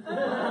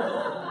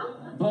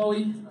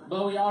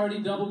 Bowie already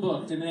double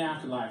booked in the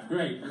afterlife.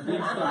 Great,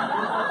 big start.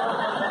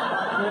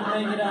 Couldn't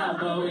make it out,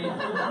 Bowie.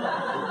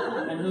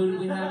 And who did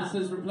we have as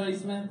his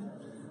replacement?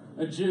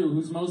 A Jew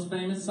whose most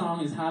famous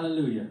song is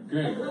Hallelujah.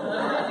 Great.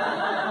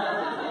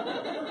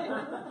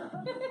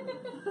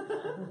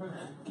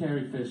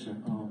 Carrie Fisher.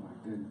 Oh my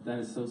goodness, that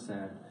is so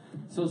sad.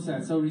 So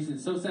sad, so recent.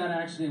 So sad,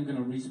 actually, I'm going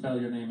to respell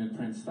your name in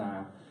Prince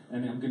style.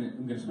 And I'm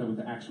gonna spell with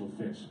the actual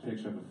fish,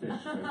 picture of a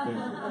fish,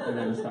 and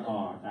then it's the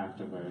R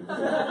afterwards.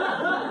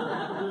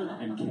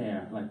 And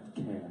care, like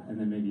care, and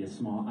then maybe a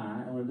small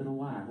I or a little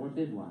Y or a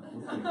big Y.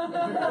 We'll see.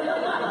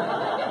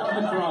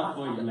 I'll draw it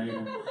for you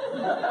later.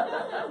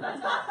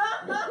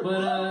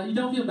 But you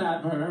don't feel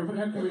bad for her.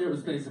 Her career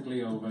was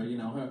basically over. You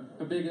know,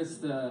 her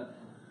biggest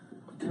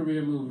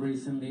career move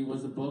recently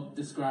was a book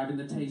describing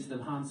the taste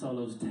of Han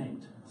Solo's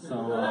taint. So,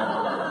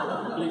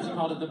 I believe she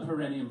called it the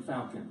Perennium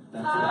Falcon.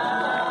 That's it.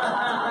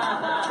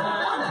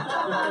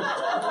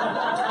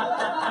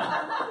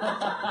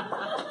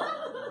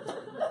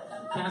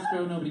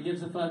 Castro, nobody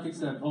gives a fuck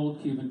except old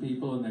Cuban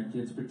people and their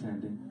kids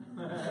pretending.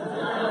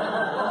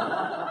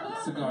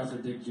 Cigars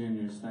are Dick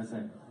Jr.'s. That's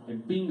it.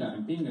 En pinga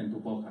en tu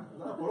boca.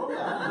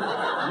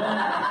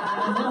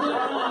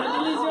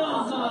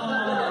 Delicioso!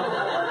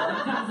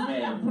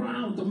 Café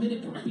brown,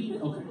 Dominican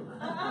bean. Okay.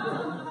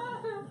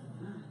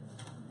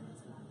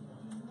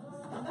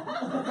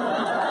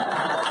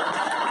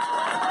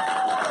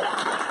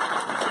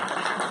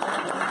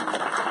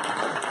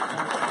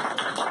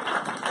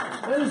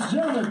 Ladies and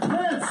gentlemen,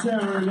 Prince,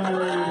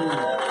 everybody!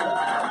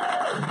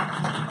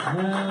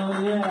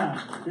 Hell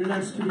yeah. Your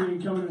next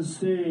comedian coming to the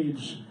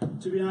stage.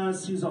 To be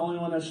honest, he's the only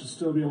one that should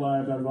still be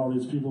alive out of all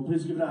these people.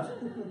 Please give it up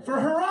for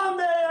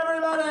Harambe,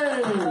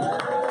 everybody!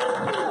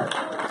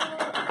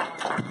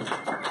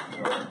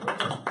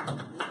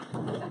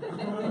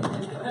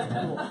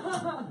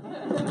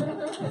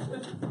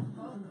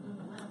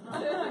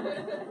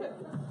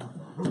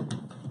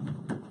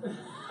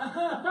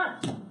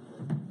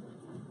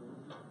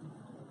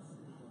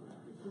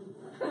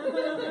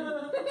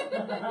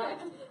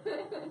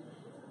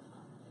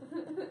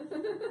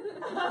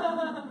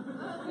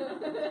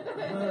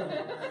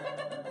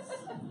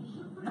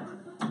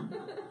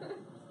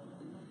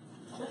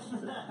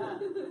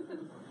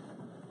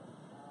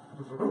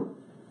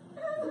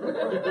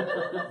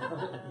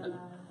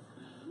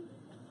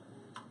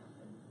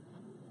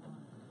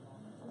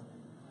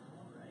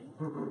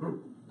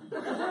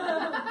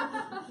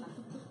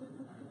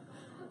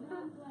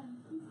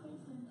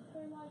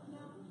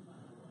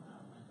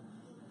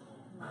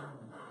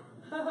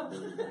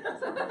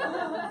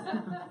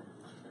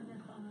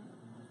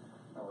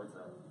 Oh,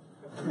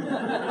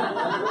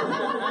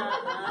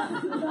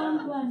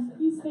 John Glenn,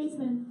 you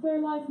spaceman, where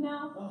life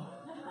now?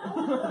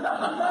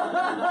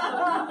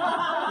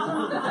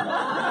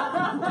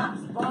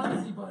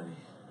 Sponsy, buddy.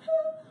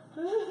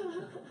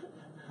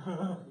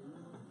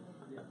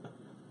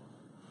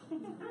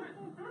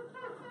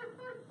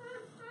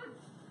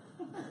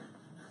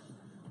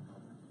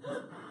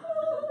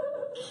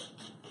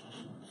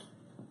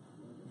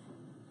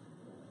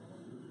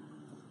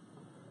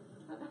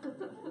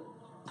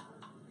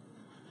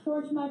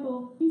 George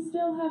Michael, you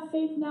still have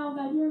faith now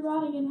that you're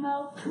rotting in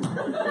hell?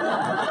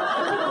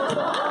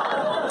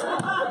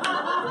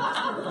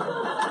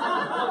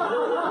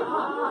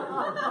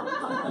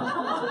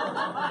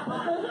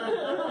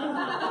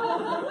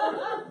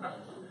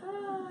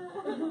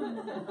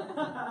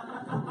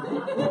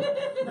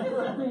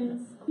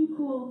 Prince, you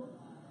cool.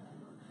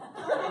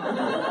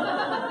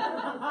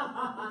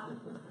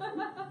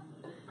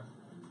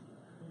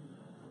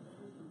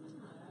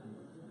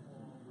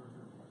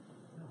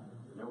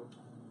 Nope.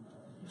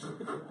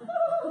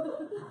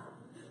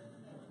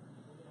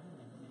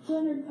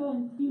 Leonard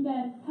Cohen, you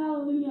dead.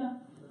 Hallelujah.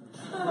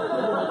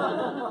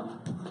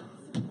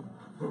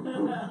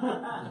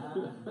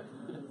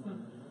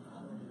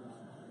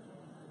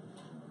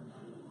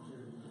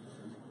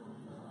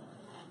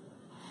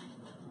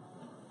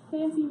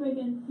 Fancy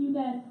Reagan, you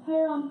dead.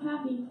 Hair on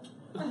Pappy.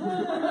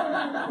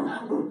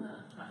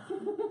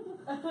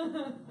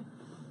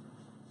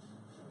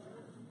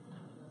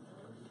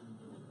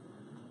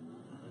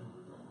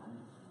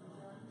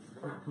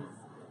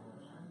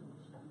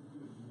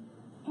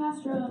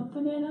 Castro,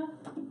 banana.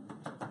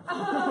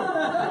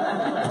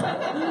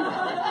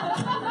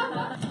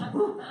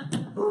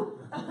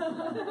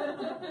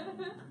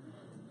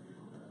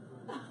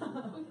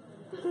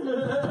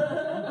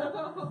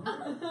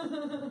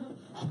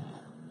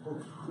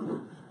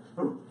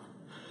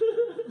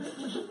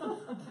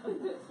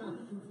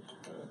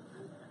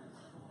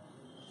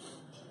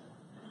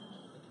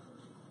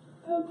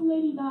 Coke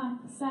Lady Di,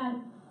 sad.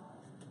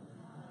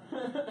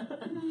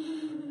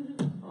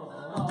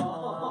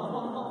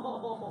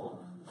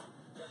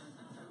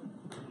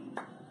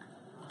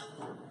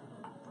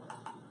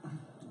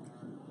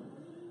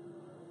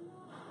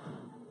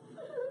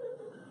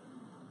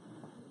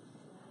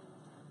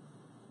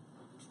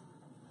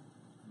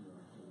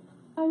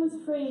 I was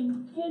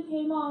framed. Kid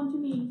came on to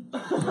me.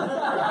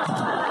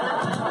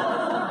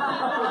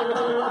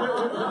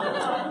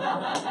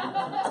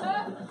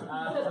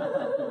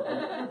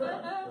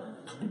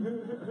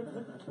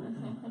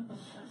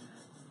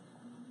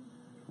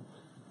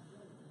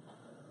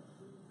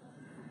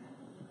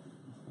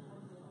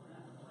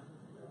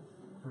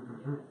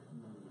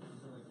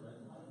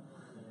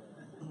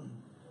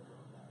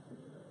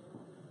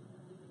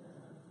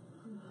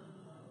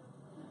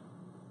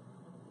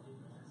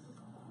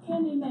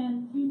 Candyman,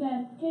 you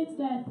dead. Kid's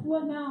dead.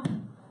 What now?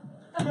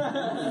 Give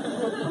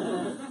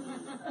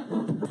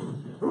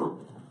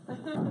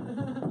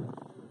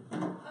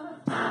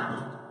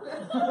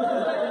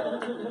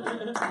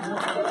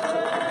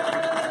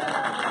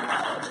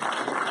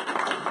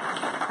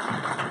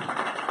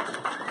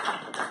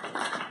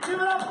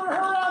it up for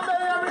Harambe,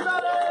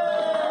 everybody!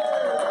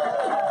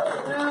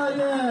 Hell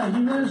yeah, he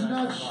managed to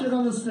not shit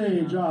on the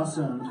stage.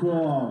 Awesome,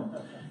 cool.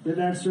 The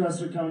next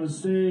wrestler coming to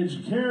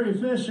stage, Carrie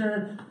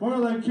Fisher. More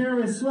like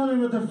Carrie swimming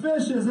with the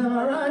fishes, am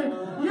I right?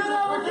 Get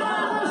over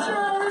Carrie Fisher,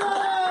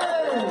 everybody!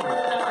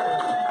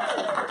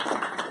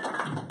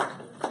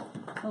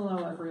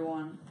 Hello,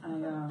 everyone.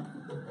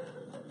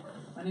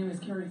 My name is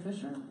Carrie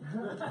Fisher.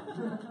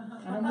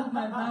 I don't move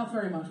my mouth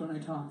very much when I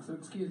talk, so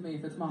excuse me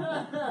if it's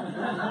muffled.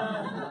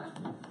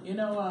 You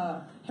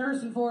know,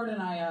 Harrison Ford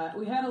and I,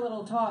 we had a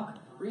little talk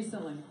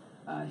recently.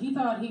 He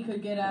thought he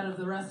could get out of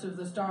the rest of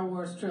the Star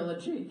Wars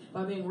trilogy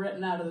by being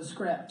written out of the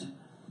script,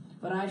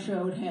 but I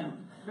showed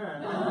him. For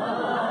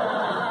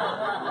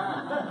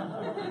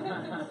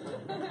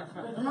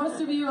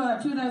most of you,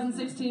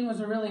 2016 was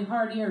a really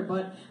hard year,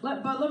 but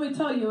let me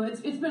tell you,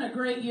 it's been a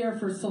great year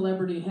for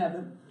Celebrity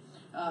Heaven.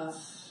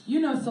 You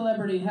know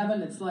Celebrity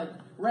Heaven, it's like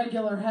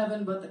regular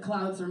heaven, but the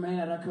clouds are made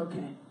out of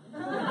cocaine.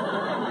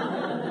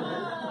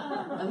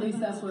 At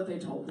least that's what they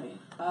told me.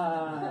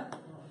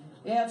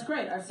 Yeah, it's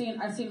great. I've seen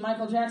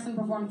Michael Jackson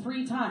perform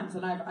 3 times,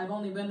 and I've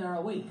only been there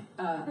a week.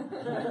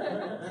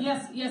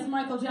 Yes,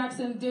 Michael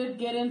Jackson did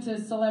get into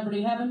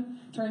Celebrity Heaven.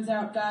 Turns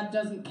out God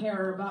doesn't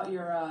care about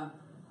your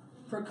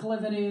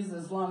proclivities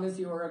as long as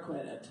you are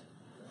acquitted.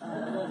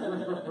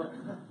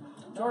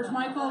 George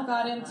Michael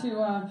got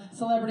into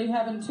Celebrity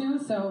Heaven too,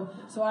 so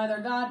either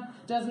God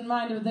doesn't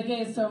mind the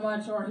gays so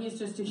much, or he's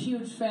just a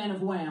huge fan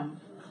of Wham.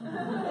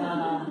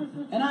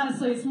 And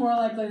honestly, it's more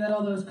likely that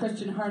all those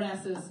Christian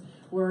hardasses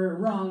were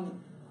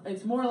wrong.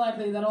 It's more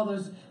likely that all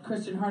those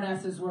Christian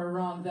hardasses were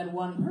wrong than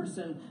one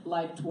person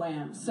liked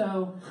Wham.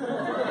 So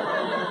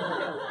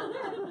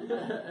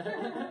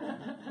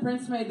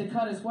Prince made the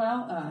cut as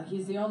well.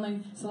 He's the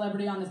only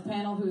celebrity on this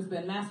panel who's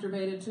been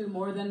masturbated to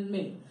more than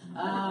me.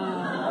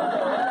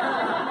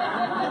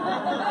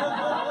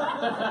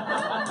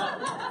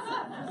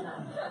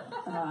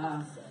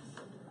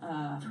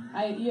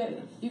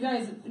 You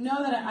guys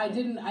know that I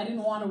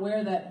didn't want to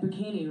wear that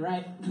bikini,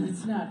 right?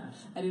 It's not.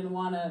 I didn't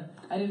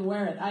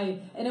wear it.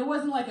 And it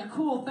wasn't like a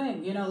cool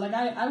thing, you know. Like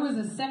I was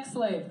a sex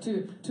slave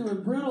to a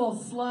brutal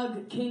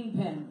slug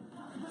kingpin,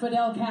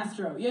 Fidel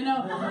Castro. You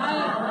know,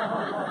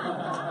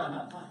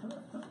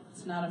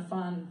 it's not a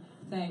fun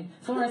thing.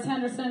 Forrest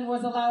Henderson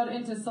was allowed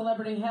into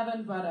celebrity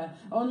heaven, but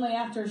only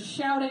after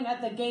shouting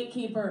at the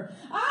gatekeeper,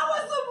 "I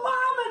was the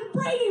Mom and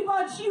Brady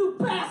Bunch, you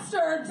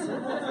bastards!"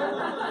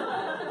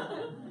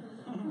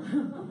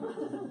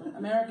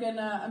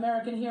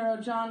 American hero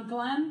John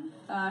Glenn,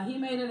 he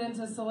made it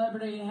into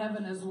celebrity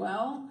heaven as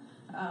well.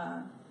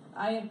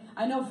 I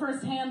know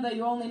firsthand that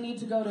you only need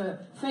to go to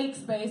fake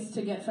space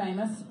to get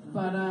famous,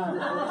 but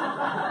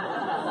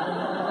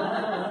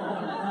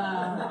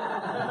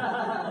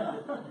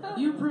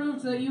you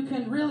proved that you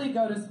can really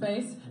go to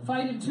space,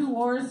 fight in 2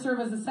 wars, serve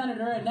as a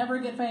senator, and never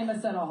get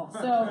famous at all.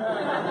 So,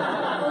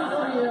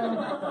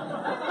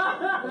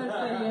 good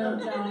for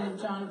you,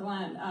 John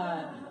Glenn.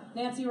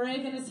 Nancy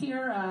Reagan is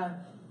here.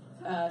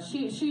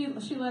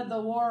 She led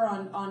the war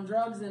on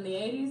drugs in the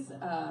 80s.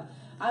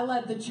 I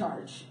led the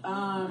charge.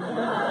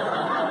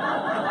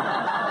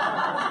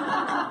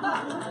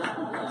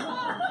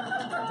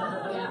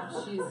 Yeah,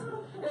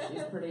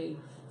 she's pretty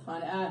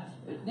fun.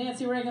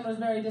 Nancy Reagan was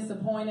very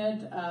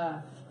disappointed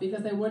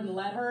because they wouldn't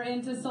let her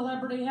into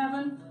celebrity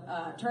heaven.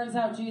 Turns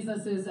out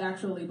Jesus is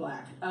actually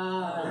black.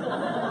 And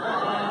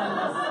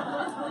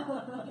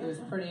he was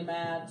pretty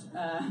mad.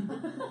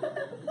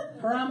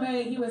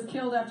 Harambe, he was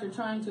killed after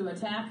trying to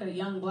attack a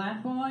young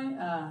black boy,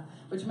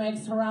 which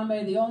makes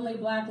Harambe the only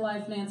black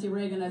life Nancy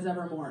Reagan has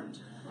ever mourned.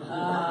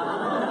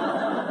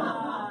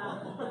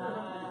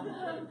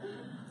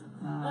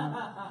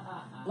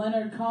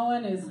 Leonard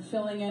Cohen is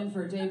filling in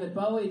for David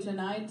Bowie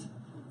tonight.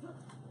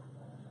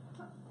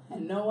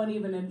 And no one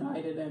even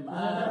invited him.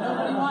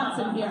 Nobody wants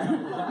him here.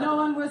 No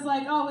one was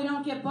like, oh, we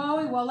don't get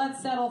Bowie? Well,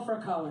 let's settle for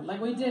Cohen. Like,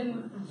 we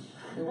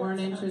weren't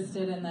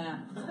interested in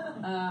that.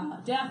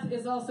 Death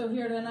is also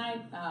here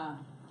tonight.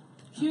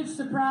 Huge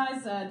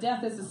surprise.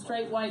 Death is a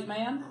straight white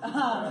man. Big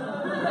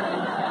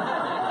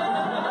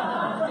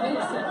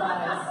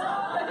surprise.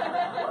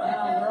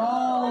 We're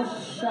all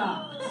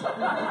shocked.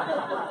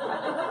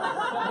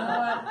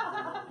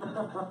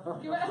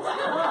 You know what?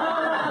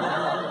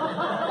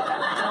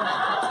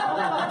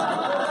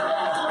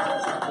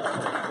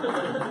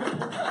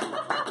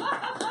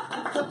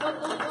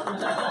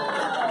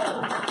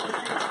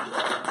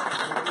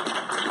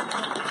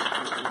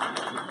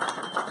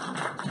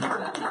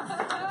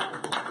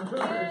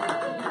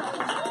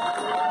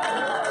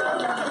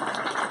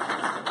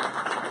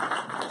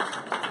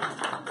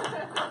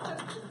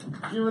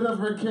 Give it up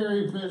for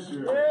Carrie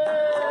Fisher.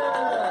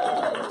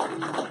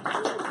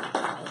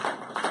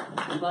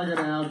 I'm not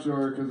gonna outro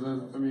her because I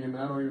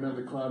don't even have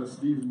the clout of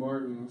Steve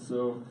Martin,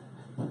 so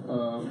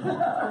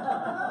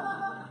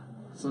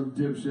some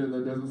dipshit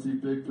that doesn't see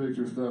big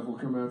picture stuff will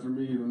come after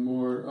me even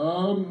more.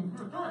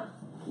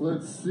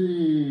 Let's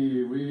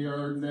see.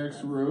 Our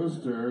next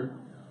roaster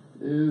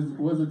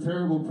was a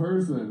terrible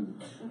person.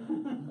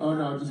 Oh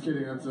no, just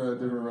kidding. That's a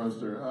different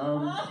roaster.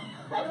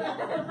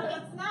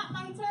 It's not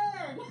my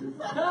turn.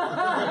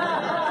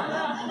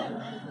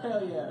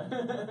 Hell yeah.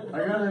 I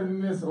got a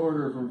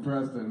misorder from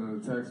Preston in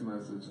a text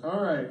message.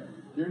 All right.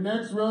 Your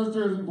next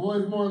roaster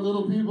employs more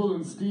little people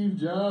than Steve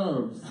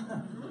Jobs.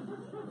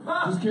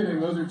 Just kidding.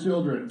 Those are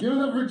children. Give it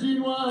up for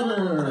Gene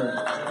Wilder.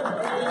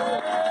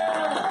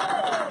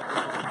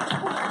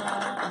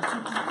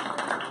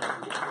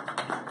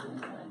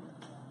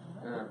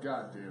 Oh,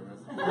 God damn it.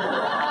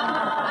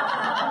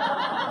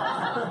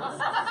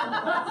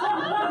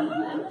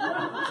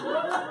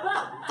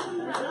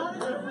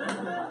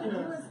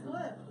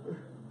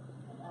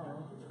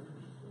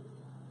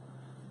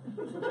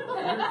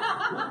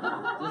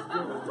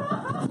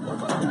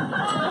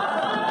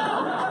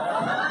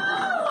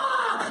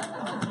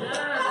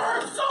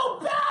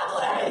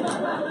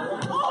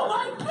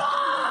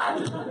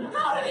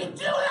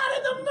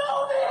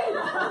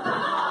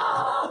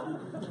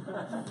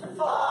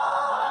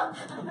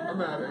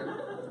 I'm at it.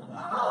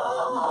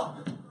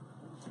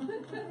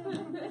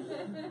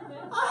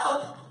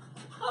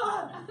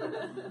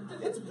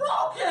 It's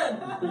broken!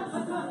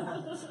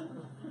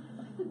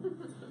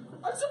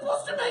 I'm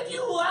supposed to make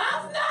you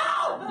laugh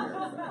now?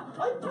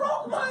 I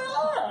broke my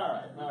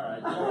arm!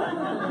 Alright.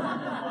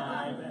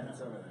 5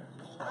 minutes over there.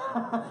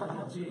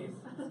 Jeez.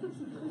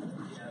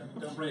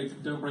 Don't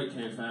break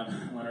kayfabe,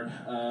 Leonard.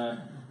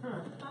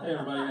 Hey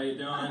everybody, how you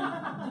doing?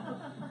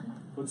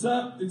 What's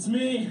up? It's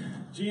me,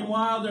 Gene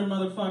Wilder,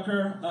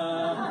 motherfucker.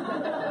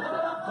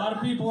 A lot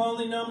of people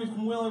only know me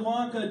from Willy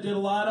Wonka. Did a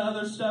lot of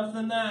other stuff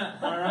than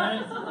that,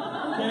 alright?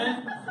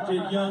 Okay?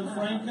 Did Young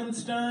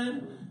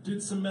Frankenstein.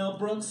 Did some Mel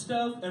Brooks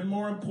stuff. And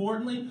more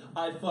importantly,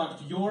 I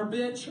fucked your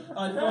bitch.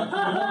 I fucked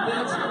your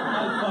bitch.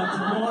 I fucked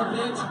your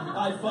bitch.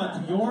 I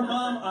fucked your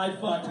mom. I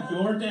fucked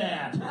your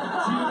dad. Gene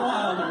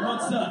Wilder,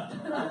 what's up?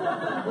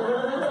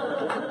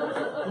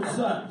 What's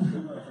up?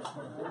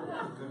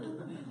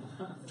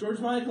 George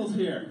Michael's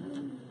here.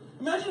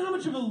 Imagine how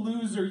much of a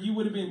loser you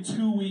would have been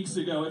 2 weeks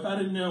ago if out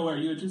of nowhere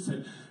you had just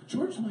said,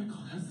 George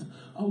Michael has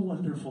a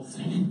wonderful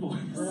singing voice.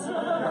 He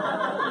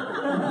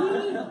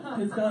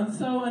has gone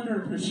so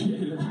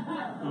underappreciated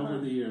over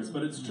the years.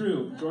 But it's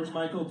true. George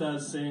Michael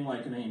does sing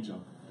like an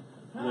angel.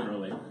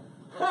 Literally.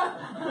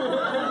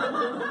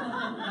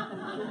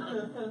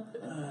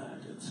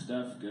 Good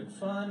stuff, good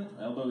fun.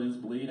 Elbow is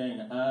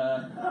bleeding.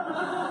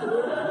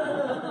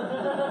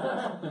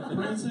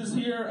 Prince is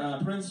here.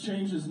 Prince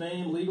changed his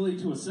name legally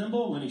to a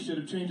symbol when he should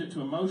have changed it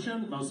to a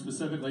motion, most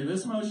specifically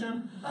this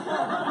motion.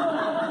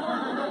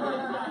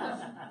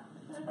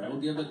 I will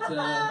give it,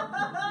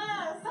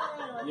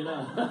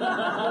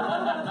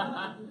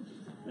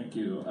 Thank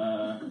you.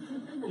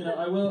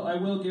 I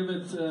will give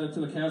it to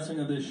the casting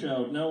of this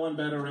show. No one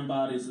better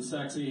embodies the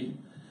sexy,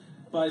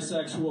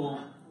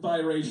 bisexual,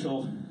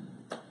 biracial,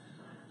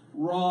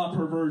 raw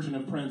perversion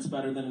of Prince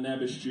better than a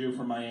nebbish Jew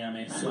from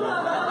Miami. So.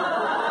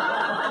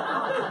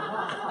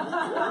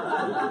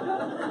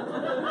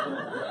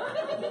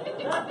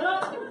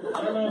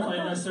 I don't know if I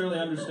necessarily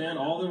understand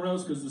all the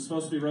roast because it's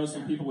supposed to be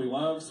roasting people we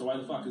love. So why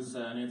the fuck is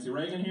Nancy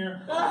Reagan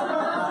here? It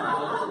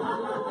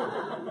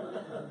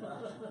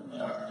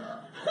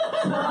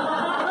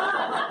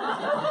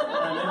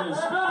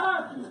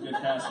was good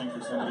casting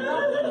for somebody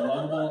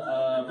lovable.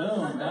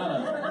 Boom, got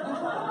him.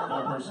 No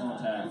personal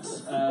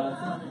attacks.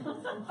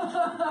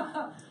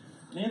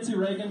 Nancy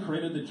Reagan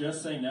created the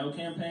Just Say No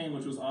campaign,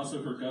 which was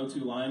also her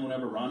go-to line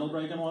whenever Ronald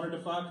Reagan wanted to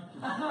fuck.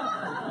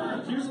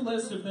 Here's a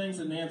list of things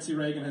that Nancy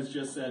Reagan has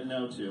just said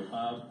no to.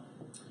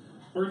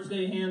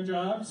 Birthday hand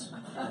jobs,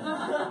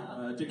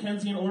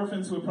 Dickensian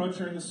orphans who approach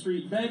her in the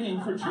street begging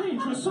for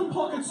change with some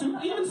pocket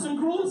soup, even some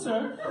gruel,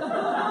 sir.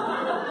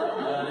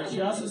 And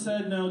she also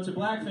said no to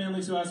black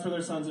families who ask for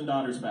their sons and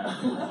daughters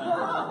back.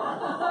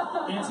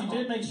 Nancy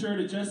did make sure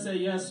to just say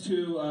yes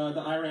to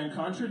the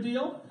Iran-Contra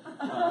deal,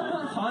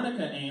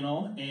 Hanukkah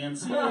anal, and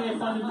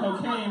CIA-funded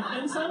cocaine,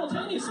 and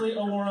simultaneously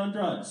a war on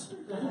drugs.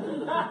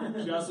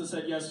 She also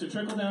said yes to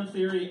trickle-down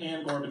theory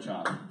and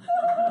Gorbachev.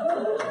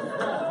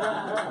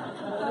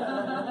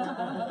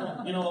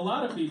 A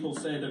lot of people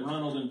say that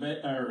Ronald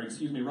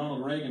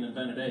Reagan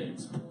invented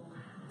AIDS.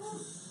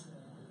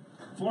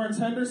 Florence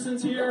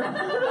Henderson's here.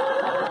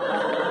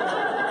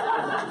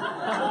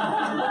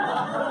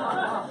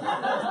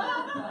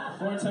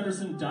 Florence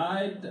Henderson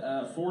died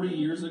 40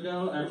 years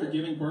ago after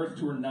giving birth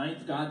to her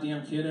 9th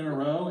goddamn kid in a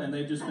row, and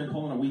they've just been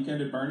pulling a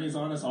weekend at Bernie's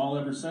on us all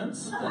ever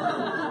since.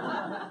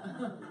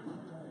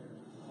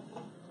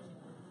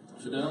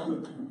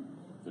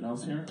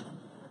 Fidel's here.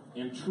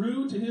 And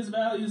true to his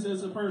values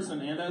as a person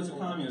and as a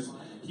communist,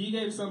 he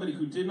gave somebody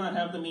who did not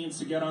have the means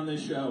to get on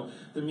this show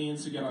the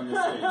means to get on this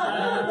stage.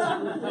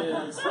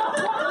 That is...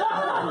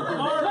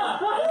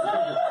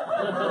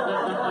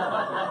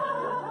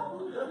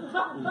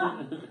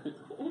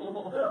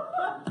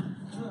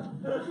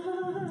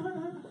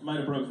 Might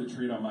have broke the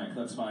treat on Mike,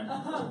 that's fine.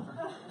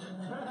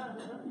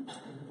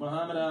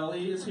 Muhammad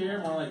Ali is here,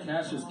 more like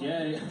Cash is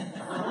gay.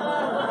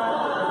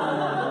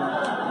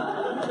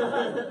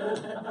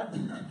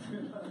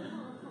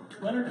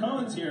 Leonard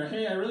Cohen's here.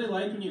 Hey, I really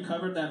like when you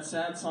covered that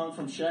sad song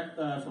from Shrek,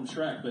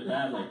 but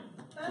badly.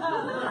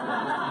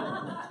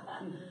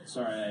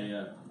 Sorry,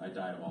 I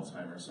died of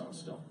Alzheimer's, so I'm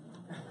still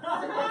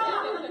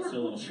a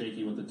little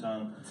shaky with the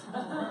tongue.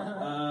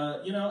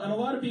 And a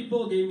lot of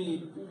people gave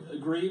me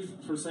grief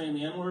for saying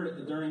the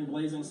N-word during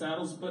Blazing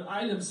Saddles, but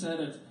I have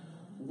said it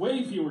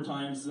way fewer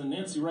times than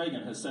Nancy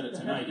Reagan has said it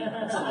tonight.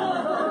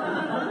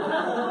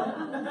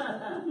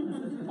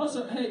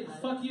 Also, hey,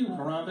 fuck you,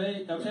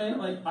 Harambe, okay?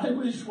 I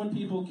wish when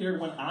people cared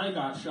when I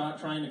got shot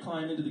trying to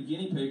climb into the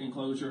guinea pig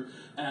enclosure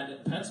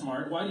at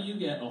PetSmart. Why do you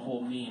get a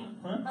whole meme,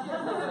 huh?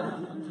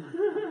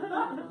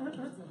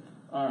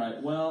 All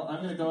right, well, I'm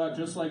going to go out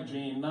just like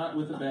Gene, not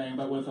with a bang,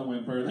 but with a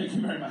whimper. Thank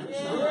you very much.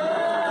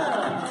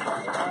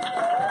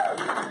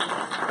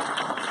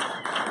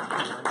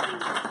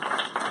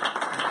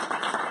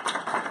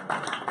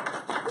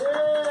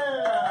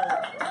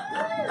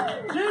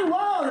 Gene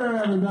Wilder,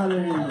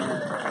 everybody!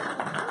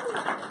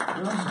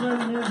 I'm just going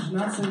to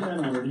not say the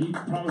N-word. He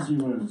promised he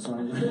wouldn't, so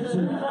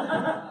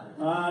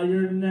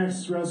your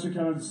next roaster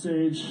coming to the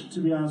stage.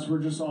 To be honest, we're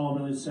just all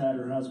really sad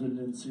her husband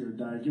didn't see her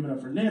die. Give it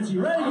up for Nancy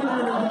Reagan,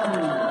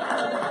 everybody!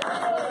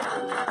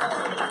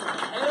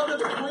 Hail to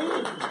the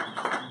Queen!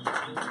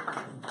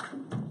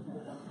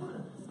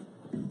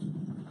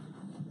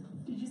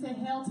 Did you say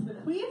hail to the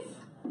queef?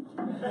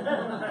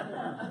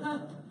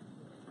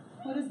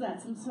 What is that?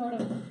 Some sort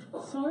of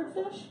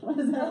swordfish? What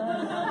is that?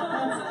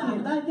 That's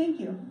cute. Thank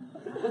you.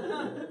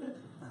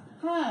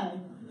 Hi.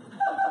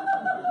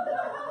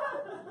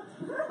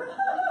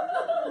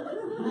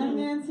 I'm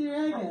Nancy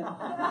Reagan.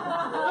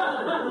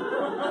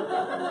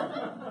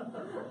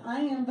 I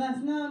am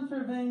best known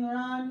for being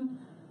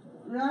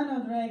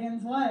Ronald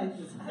Reagan's wife.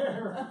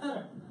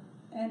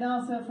 And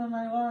also for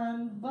my war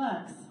on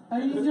blacks. I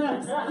mean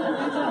drugs.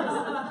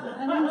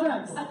 I mean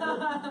drugs.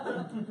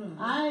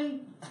 I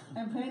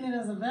am painted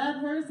as a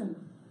bad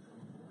person.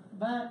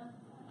 But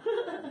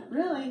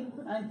really,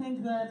 I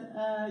think that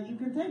you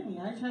can take me.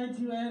 I tried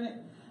to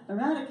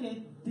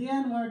eradicate the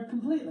N-word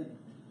completely.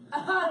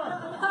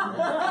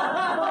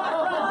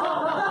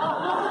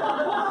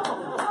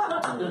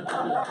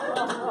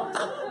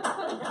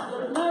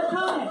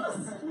 Narcotics.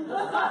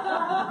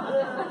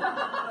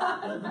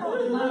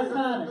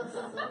 Narcotics.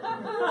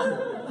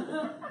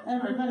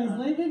 Everybody's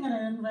leaving and I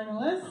didn't bring a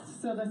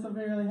list, so this will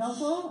be really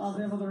helpful. I'll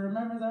be able to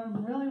remember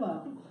them really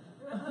well.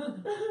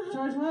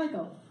 George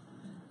Michael.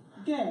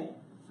 Gay.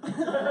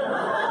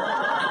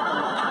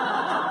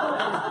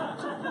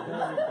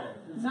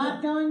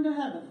 Not going to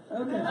heaven.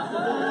 Okay.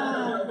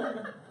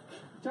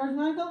 George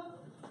Michael,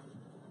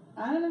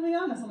 I'm going to be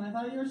honest, when I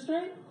thought you were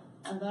straight,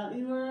 I thought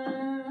you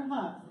were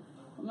hot.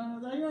 I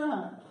thought you were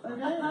hot.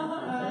 Okay?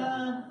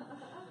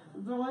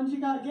 The ones you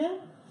got gay,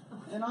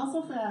 and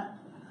also fat.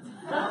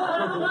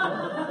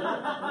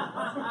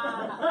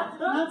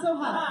 Not so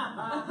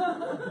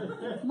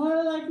hot.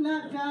 More like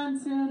not gone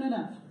soon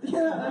enough. Okay.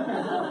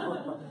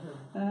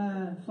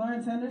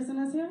 Florence Henderson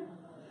is here.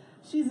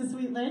 She's a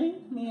sweet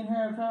lady. Me and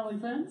her are probably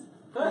friends.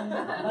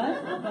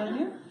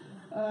 Right?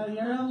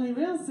 Your only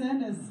real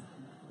sin is,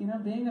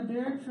 being a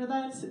beard for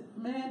that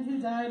man who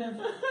died of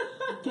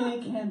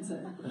gay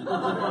cancer. So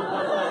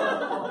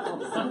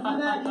for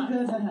that, you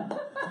go to hell.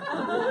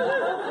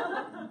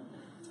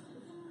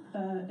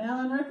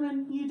 Alan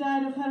Rickman, you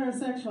died of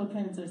heterosexual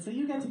cancer, so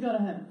you get to go to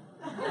heaven.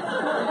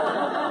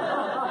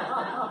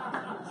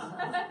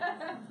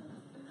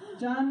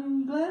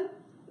 John Glenn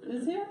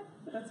is here.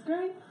 That's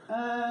great.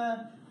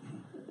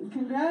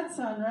 Congrats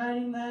on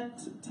riding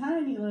that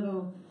tiny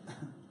little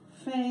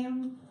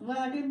fame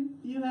wagon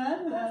you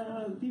had.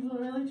 People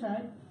really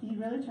tried. You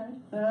really tried.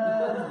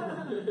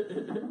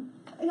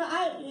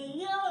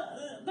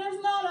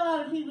 There's not a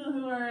lot of people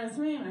who are as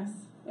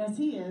famous as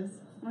he is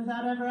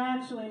without ever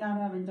actually not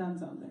having done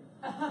something.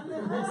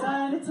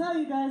 Sorry to tell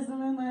you guys, the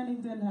moon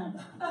landing didn't happen.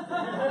 I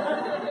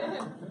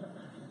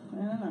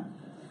don't know.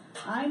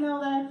 I know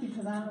that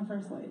because I'm the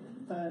first lady,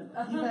 but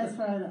you guys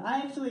probably don't. I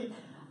actually,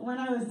 when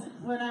I was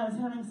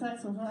having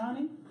sex with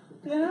Ronnie,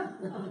 I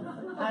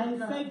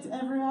faked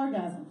every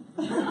orgasm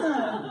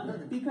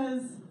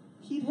because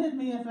he'd hit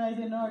me if I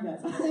didn't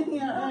orgasm. So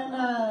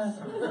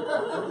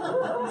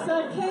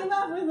I came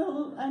up with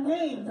a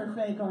name for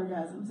fake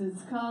orgasms.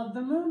 It's called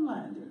the moon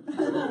landing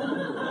because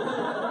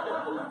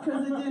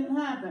it didn't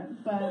happen.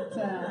 But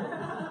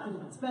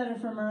it's better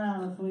for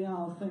morale if we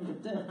all think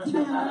it did.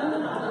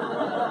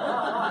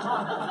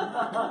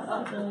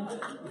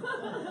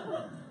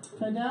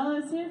 Fidel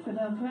is here.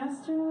 Fidel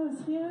Castro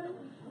is here.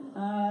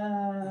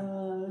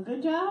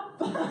 Good job.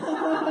 I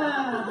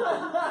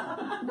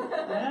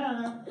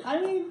don't know. I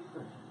mean,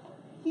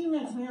 he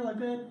makes me look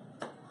good.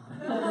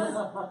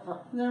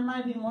 There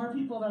might be more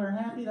people that are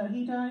happy that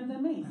he died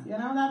than me.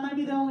 That might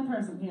be the only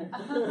person here.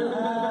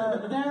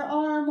 There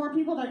are more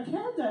people that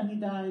cared that he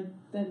died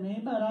than me,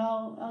 but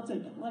I'll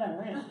take it.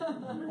 Whatever.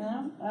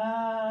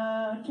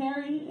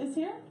 Carrie is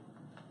here.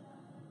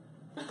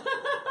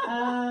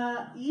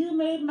 You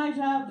made my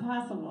job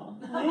possible.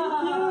 Thank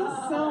you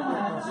so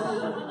much.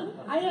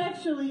 I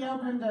actually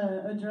opened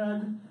a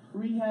drug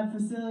rehab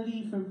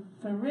facility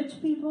for rich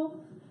people.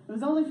 It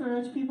was only for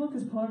rich people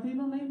because poor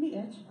people made me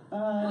itch.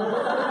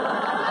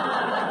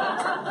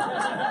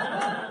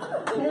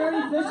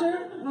 Carrie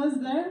Fisher was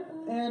there,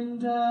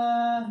 and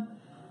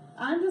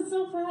I'm just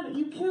so proud of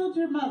you. You killed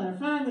your mother,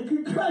 finally.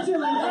 Congratulations. It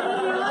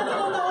wasn't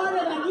in the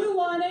order that you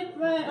wanted,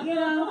 but,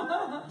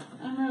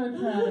 I'm really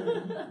proud of you.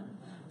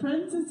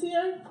 Prince is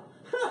here.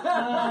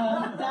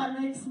 That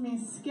makes me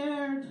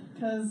scared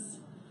because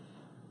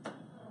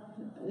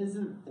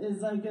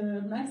is like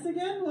a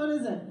Mexican? What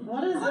is it?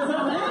 What is it? Is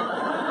it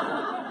a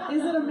man?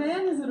 Is it a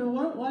man? Is it a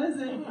woman? What is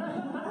it?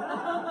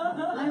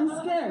 I'm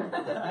scared.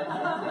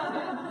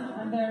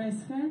 I'm very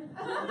scared.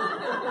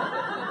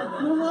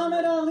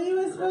 Muhammad Ali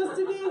was supposed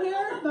to be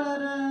here, but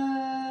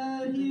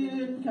he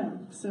didn't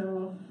come.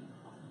 So,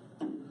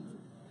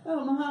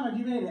 Muhammad,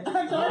 you made it.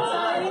 I'm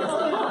sorry.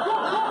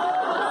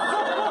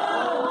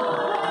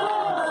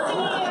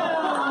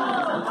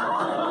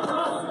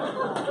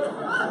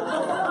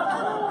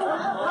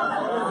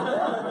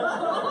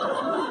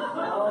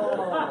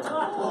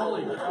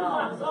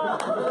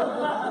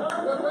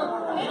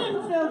 It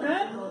didn't feel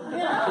good.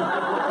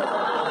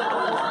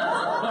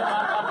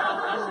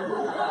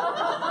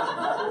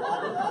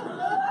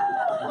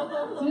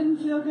 Didn't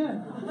feel good.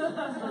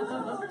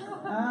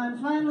 And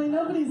finally,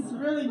 nobody's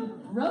really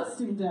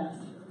roasting death.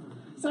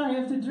 Sorry, I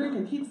have to drink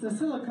it. Keeps the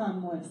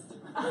silicone moist.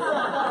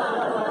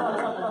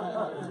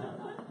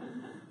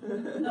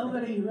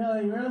 Nobody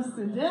really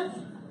roasted death.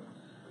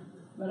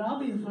 But I'll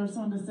be the first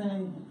one to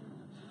say,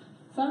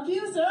 fuck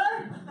you,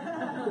 sir!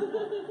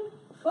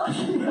 Fuck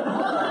you!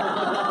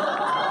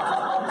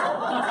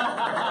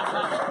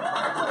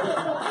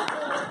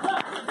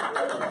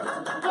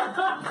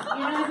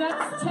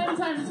 That's 10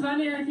 times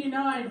funnier if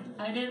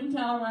I didn't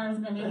tell him I was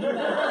going to do that.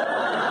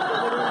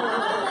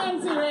 I'm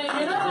Nancy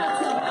Reagan.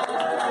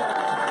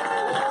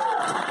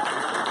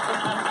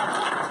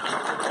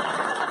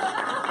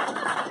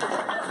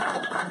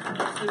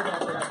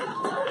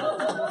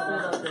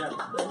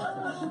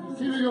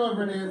 Keep it going,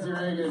 for Nancy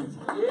Reagan.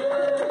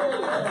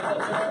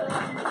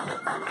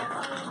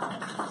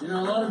 You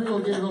know, a lot of people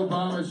gave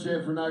Obama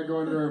shit for not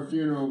going to her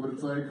funeral, but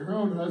it's like her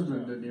own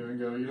husband didn't even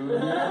go. You know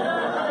what I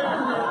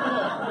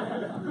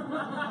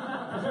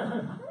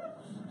mean?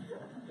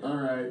 All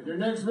right, your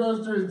next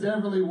roaster is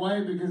definitely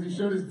white because he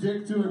showed his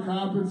dick to a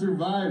cop and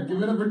survived.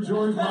 Give it up for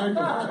George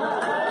Michael.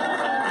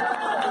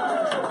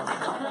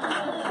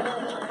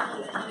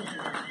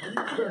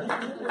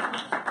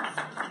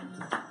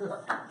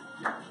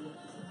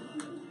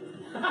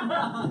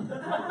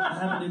 I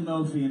have a new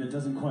Mophie and it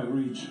doesn't quite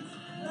reach.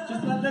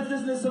 Just let's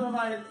listen to some of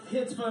my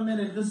hits for a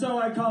minute. They're so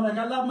iconic.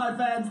 I love my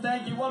fans.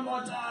 Thank you. One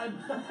more time.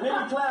 Maybe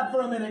clap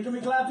for a minute. Can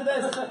we clap to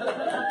this?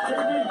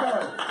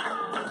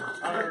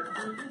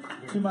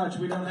 Too much.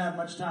 We don't have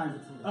much time.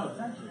 Oh,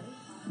 thank you.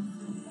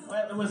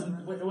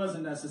 Well, it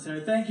wasn't necessary.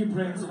 Thank you,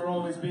 Prince, for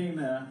always being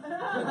there.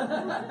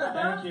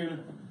 Thank you.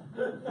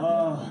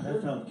 Oh,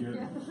 that felt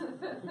good.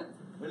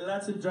 Well,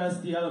 let's address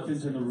the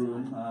elephant in the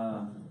room.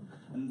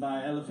 And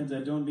by elephant, I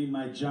don't mean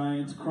my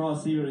giant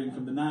cross earring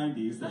from the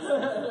 90s. That's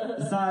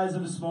the size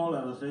of a small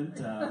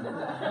elephant.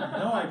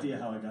 No idea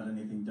how I got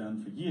anything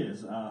done for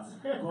years. Of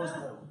course,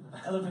 the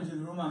elephant in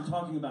the room, I'm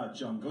talking about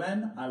John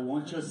Glenn. I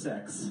want your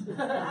sex.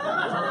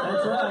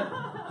 That's right.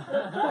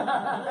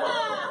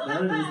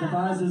 There it is. The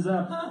visor's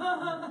up.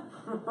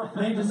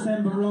 May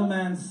December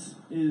romance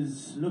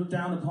is looked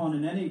down upon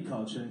in any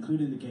culture,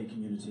 including the gay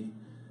community.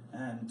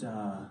 And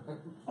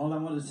all I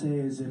want to say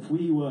is if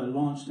we were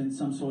launched in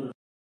some sort of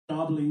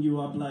gobbling you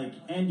up like,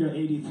 and your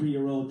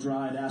 83-year-old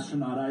dried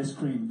astronaut ice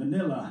cream,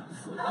 vanilla.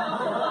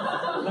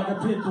 Like a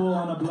pit bull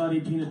on a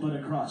bloody peanut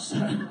butter crust.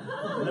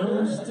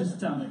 Nose to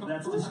stomach,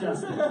 that's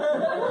disgusting.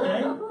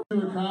 Okay?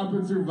 To a cop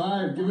and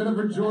survived. Give it up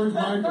for George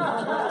Michael.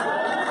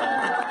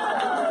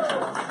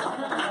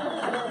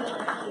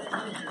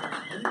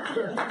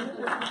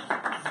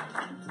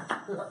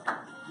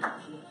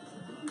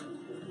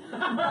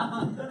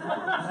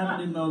 I have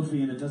a new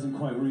Mophie and it doesn't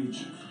quite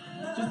reach.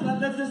 Just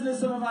let's listen to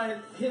some of my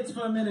hits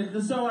for a minute.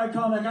 They're so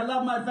iconic. I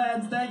love my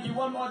fans. Thank you.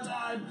 One more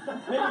time.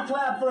 Maybe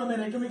clap for a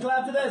minute. Can we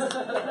clap to this?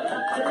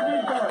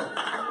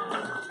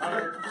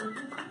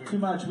 Too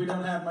much. We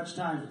don't have much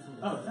time.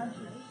 Oh, thank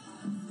you.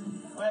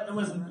 Well,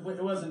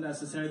 it wasn't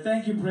necessary.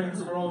 Thank you,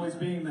 Prince, for always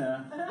being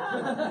there.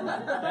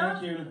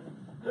 Thank you.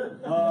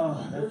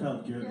 Oh, that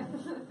felt good.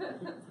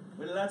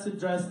 Well, let's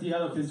address the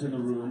elephant in the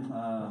room.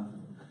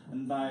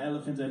 And by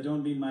elephant, I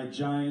don't mean my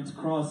giant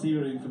cross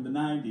earring from the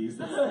 90s.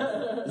 That's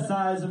the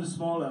size of a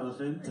small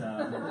elephant.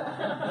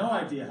 No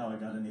idea how I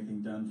got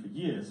anything done for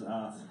years.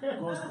 Of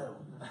course, the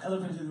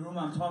elephant in the room,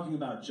 I'm talking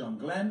about John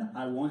Glenn.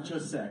 I want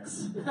your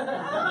sex.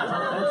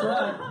 That's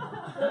right.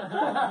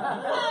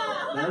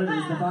 There it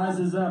is. The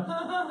visor's up.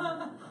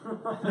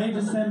 May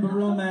December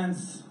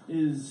romance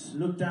is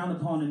looked down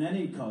upon in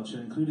any culture,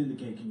 including the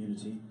gay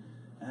community.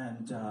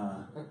 And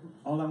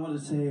all I want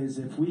to say is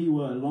if we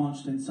were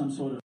launched in some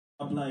sort of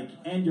like,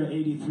 and your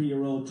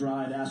 83-year-old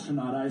dried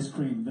astronaut ice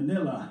cream,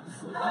 vanilla.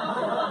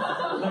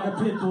 Like a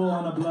pit bull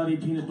on a bloody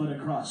peanut butter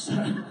crust.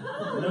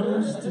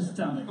 Nose to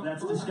stomach,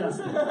 that's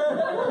disgusting.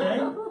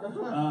 Okay?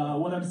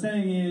 What I'm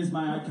saying is,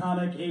 my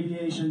iconic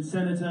aviation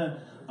senator,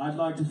 I'd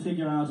like to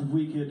figure out if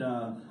we could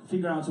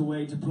figure out a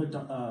way to put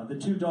the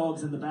two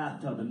dogs in the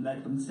bathtub and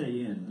let them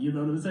stay in. You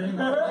know what I'm saying?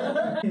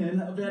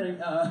 In a very,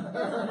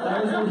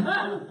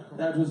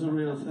 that was a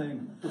real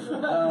thing.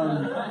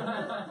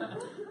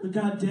 But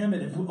God damn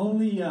it, if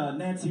only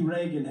Nancy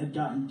Reagan had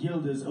gotten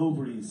Gilda's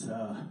ovaries,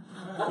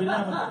 we'd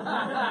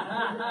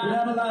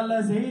have a lot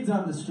less AIDS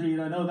on the street,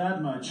 I know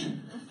that much.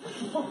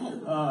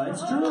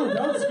 It's true,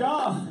 don't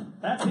scoff.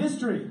 That's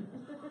history.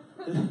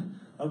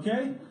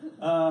 Okay?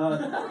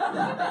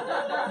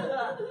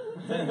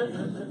 Thank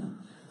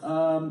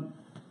you.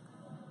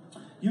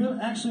 You're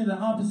actually the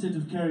opposite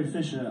of Carrie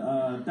Fisher.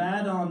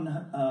 Bad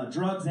on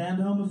drugs and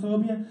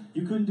homophobia.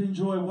 You couldn't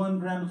enjoy 1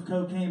 gram of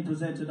cocaine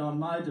presented on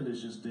my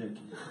delicious dick.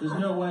 There's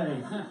no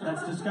way.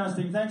 That's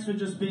disgusting. Thanks for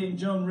just being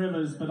Joan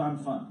Rivers, but I'm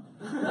fun.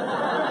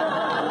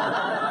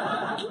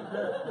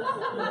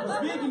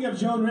 Speaking of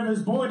Joan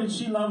Rivers, boy did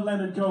she love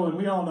Leonard Cohen.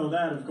 We all know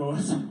that, of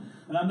course.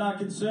 And I'm not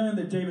concerned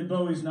that David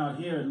Bowie's not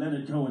here and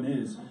Leonard Cohen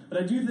is. But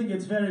I do think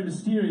it's very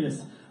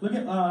mysterious. Look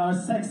at our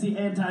sexy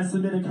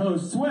anti-Semitic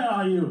hosts. Where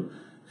are you?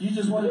 You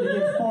just wanted to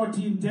give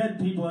 14 dead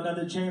people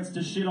another chance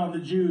to shit on the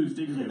Jews,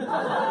 didn't you?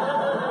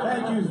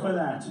 Thank you for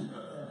that.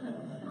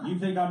 You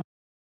think I'm...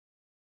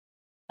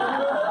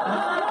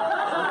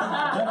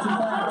 That's a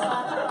fact.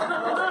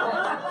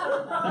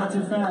 That's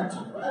a fact.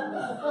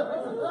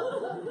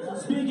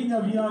 Speaking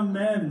of young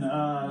men,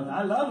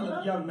 I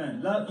love young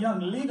men, young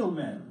legal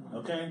men,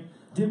 okay?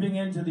 Dipping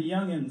into the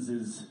youngins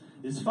is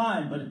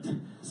fine, but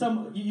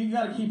you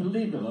gotta keep it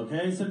legal,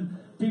 okay? Some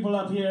people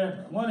up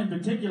here, one in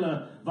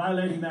particular,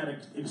 violating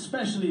that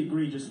especially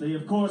egregiously.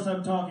 Of course,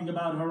 I'm talking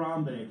about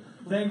Harambe.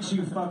 Thanks,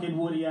 you fucking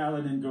Woody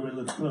Allen in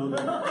Gorillaz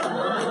clothing.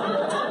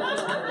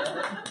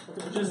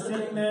 Just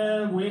sitting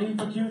there waiting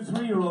for cute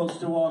 3-year-olds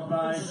to walk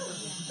by.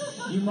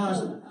 You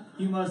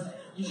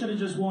You should have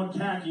just worn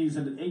khakis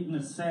and eaten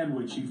a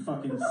sandwich, you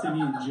fucking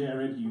Simeon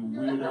Jared, you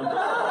weirdo.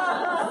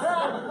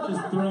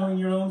 Just throwing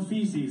your own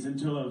feces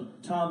until a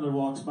toddler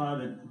walks by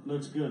that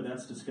looks good.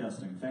 That's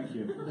disgusting. Thank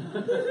you.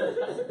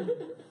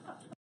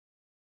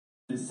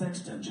 The sex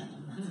dungeon.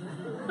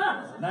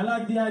 And I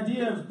like the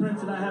idea of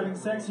Prince and I having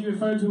sex. You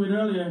referred to it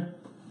earlier.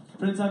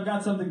 Prince, I've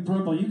got something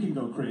purple you can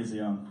go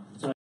crazy on.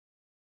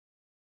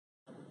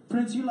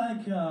 Prince, you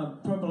like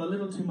purple a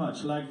little too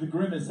much, like the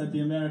grimace at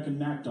the American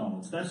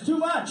McDonald's. That's too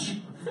much!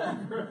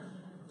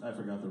 I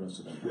forgot the rest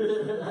of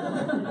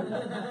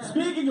that.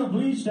 Speaking of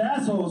bleached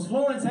assholes,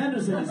 Florence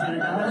Henderson is here,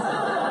 guys.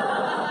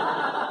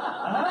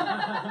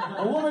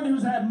 A woman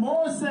who's had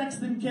more sex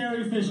than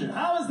Carrie Fisher.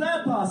 How is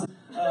that possible?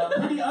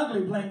 Pretty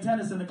ugly playing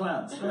tennis in the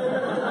clouds.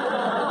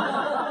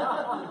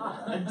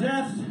 And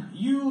Death,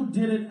 you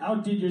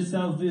outdid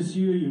yourself this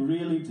year. You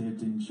really did,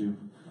 didn't you?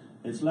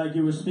 It's like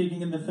you were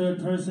speaking in the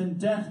third person.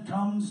 Death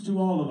comes to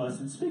all of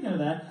us. And speaking of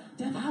that,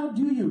 Death, how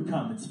do you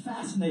come? It's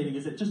fascinating.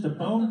 Is it just a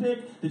bone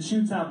dick that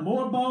shoots out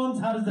more bones?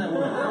 How does that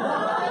work?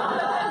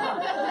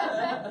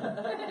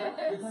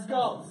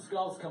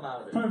 Skulls come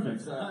out of it.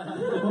 Perfect.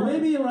 Well,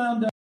 maybe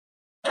around...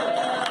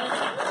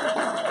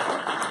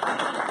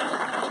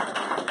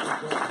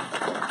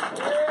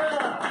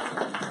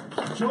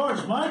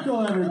 George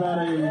Michael,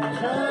 everybody.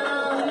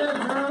 Hell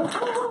yeah, girl.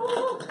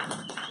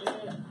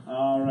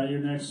 All right, your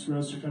next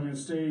roaster coming on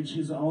stage.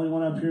 He's the only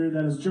one up here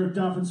that has jerked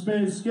off in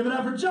space. Give it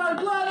up for John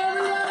Blood,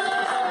 everybody!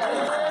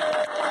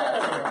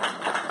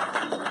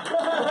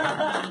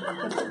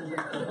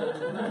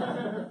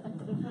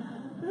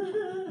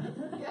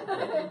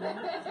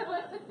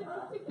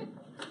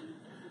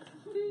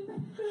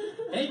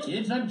 Hey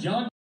kids, I'm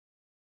John.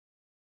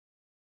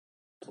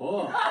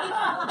 Oh.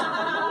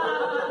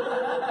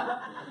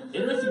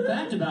 Interesting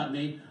fact about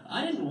me,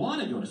 I didn't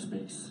want to go to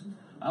space.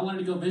 I wanted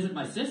to go visit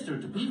my sister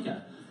in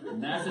Topeka.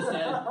 And NASA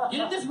said,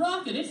 get in this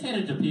rocket, it's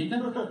headed to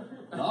Topeka.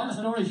 Long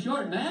story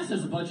short,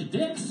 NASA's a bunch of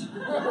dicks.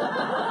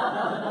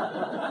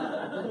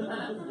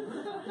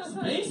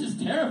 Space is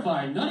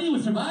terrifying. None of you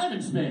would survive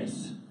in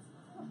space.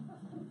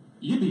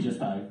 You'd be just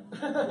fine.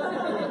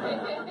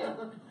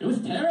 It was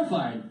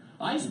terrifying.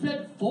 I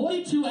spent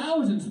 42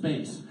 hours in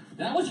space.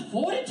 That was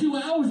 42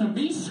 hours of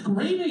me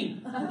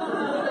screaming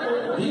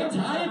the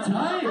entire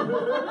time.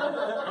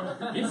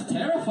 It's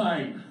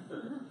terrifying.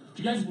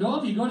 Do you guys know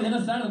if you go to the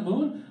other side of the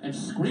moon and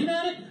scream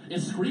at it,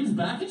 it screams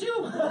back at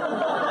you?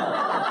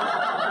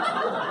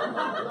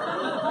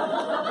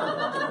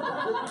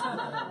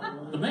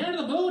 The man on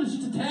the moon is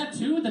just a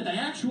tattoo that the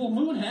actual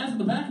moon has on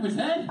the back of his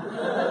head.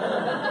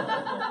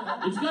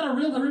 It's got a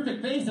real horrific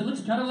face that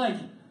looks kind of like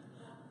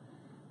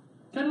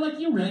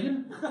you,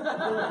 Reagan.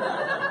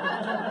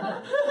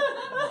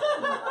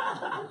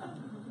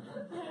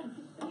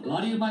 A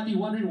lot of you might be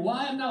wondering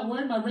why I'm not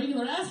wearing my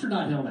regular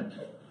astronaut helmet.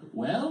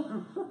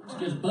 Well, it's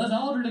because Buzz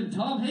Aldrin and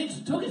Tom Hanks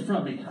took it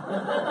from me.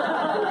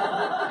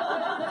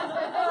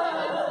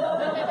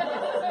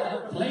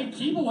 Played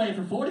keep away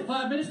for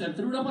 45 minutes and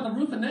threw it up on the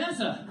roof of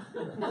NASA.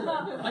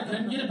 I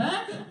couldn't get it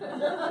back.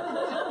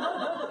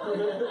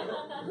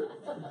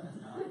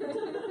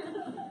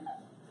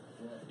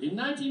 In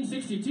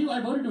 1962,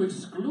 I voted to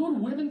exclude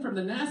women from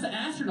the NASA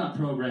astronaut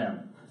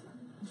program.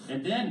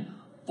 And then,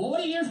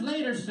 40 years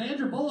later,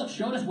 Sandra Bullock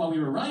showed us why we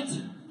were right.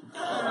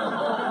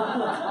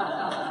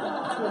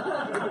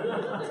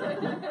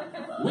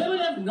 Women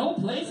have no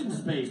place in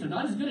space. They're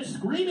not as good at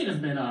screaming as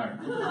men are.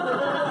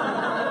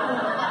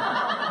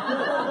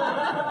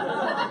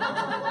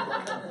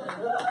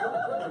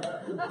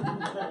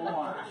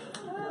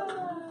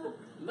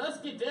 Let's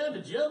get down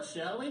to jokes,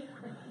 shall we?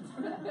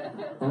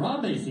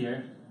 Harambe's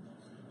here.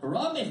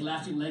 Harambe's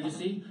lasting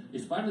legacy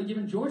is finally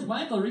giving George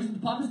Michael a reason to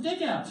pop his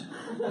dick out.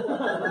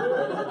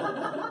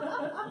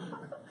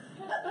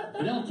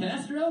 Fidel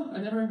Castro, I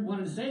never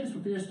wanted to say this for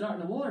fear of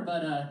starting a war,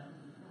 but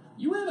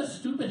you have a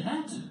stupid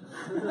hat.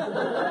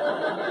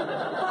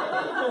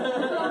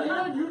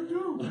 Yeah, you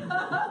do.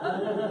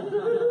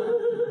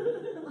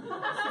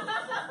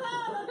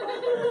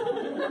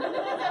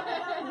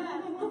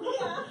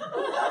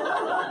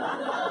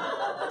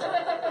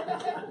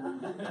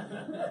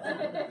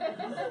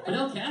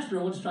 Fidel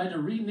Castro once tried to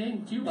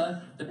rename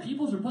Cuba the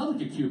People's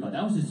Republic of Cuba.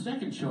 That was his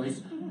second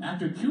choice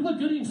after Cuba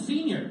Gooding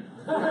Sr.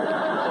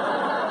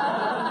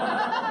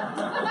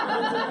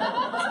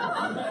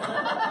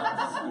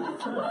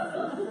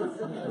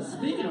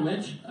 Speaking of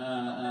which,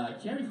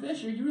 Carrie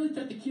Fisher, you really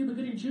took the Cuba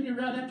Gooding Jr.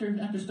 route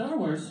after Star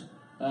Wars.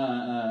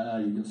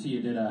 You can see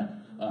you did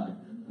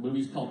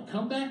movies called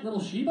Comeback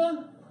Little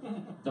Sheba,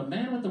 The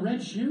Man with the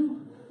Red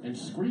Shoe, and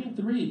Scream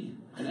 3.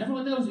 And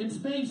everyone knows in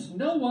space,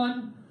 no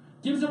one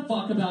gives a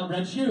fuck about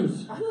red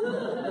shoes.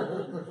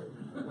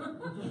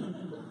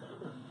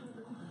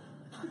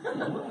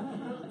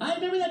 I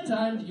remember that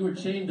time that you were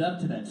chained up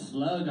to that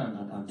slug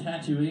on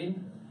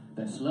Tatooine.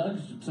 That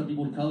slug, some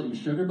people would call it your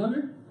sugar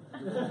booger.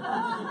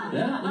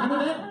 Yeah, you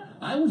remember that?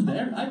 I was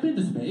there. I've been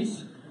to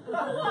space.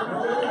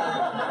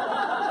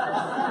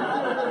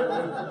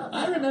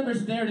 I remember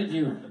staring at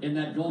you in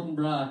that golden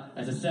bra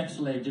as a sex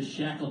slave just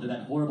shackled to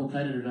that horrible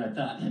predator, and I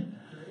thought,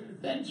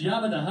 That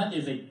Jabba the Hutt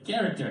is a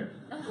character.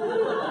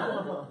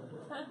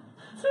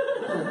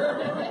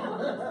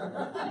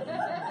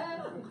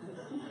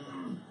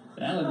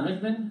 Alan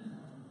Rickman,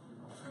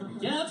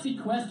 Galaxy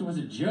Quest was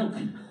a joke.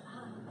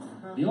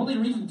 The only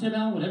reason Tim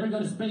Allen would ever go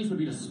to space would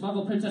be to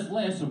smuggle Princess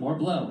Leia some more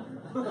blow.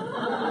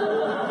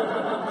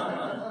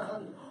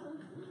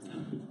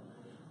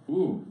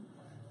 Ooh,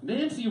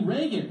 Nancy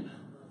Reagan.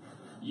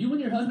 You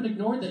and your husband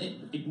ignored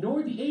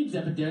the AIDS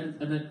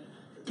epidemic.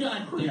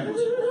 God damn it.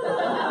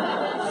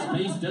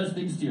 Space does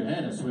things to your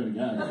head, I swear to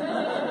God.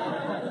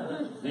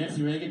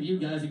 Nancy Reagan, you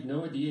guys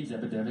ignored the AIDS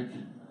epidemic.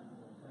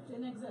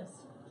 Didn't exist.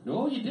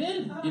 No, you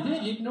did. You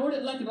did. You ignored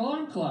it like an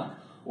alarm clock,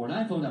 or an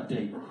iPhone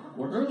update,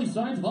 or early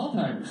signs of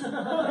Alzheimer's.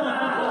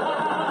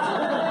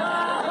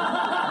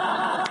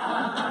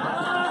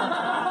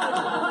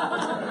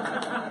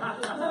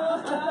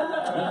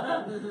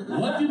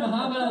 What do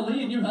Muhammad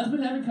Ali and your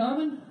husband have in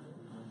common?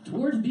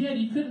 Towards the end,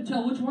 you couldn't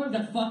tell which one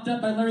got fucked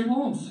up by Larry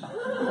Holmes.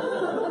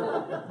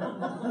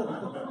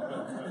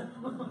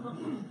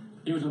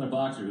 He was another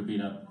boxer who beat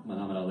up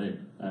Muhammad Ali.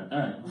 All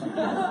right.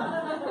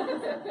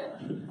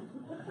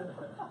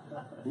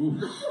 Ooh.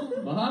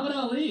 Muhammad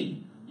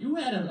Ali, you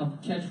had a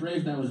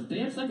catchphrase that was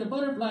dance like a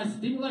butterfly,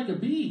 sting like a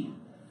bee.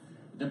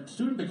 The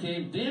student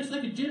became dance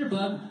like a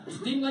jitterbug,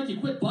 sting like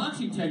you quit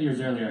boxing 10 years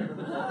earlier.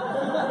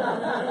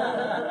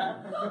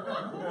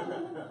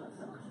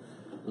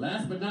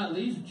 Last but not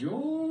least,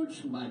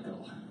 George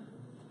Michael.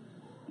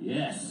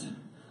 Yes,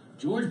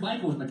 George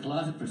Michael was in the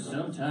closet for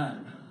some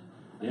time.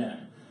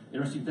 Yeah,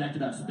 interesting fact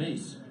about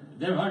space.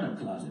 There are no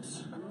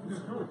closets.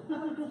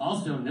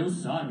 Also, no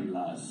sodomy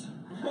laws.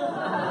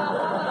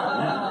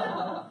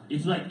 Yeah.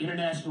 It's like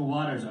international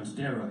waters on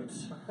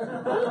steroids.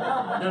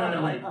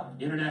 No, wait.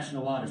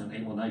 International waters on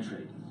amyl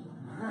nitrate.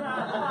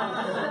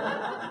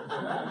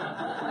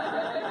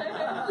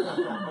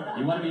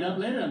 You want to meet up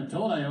later? I'm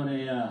told I own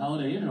a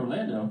Holiday Inn in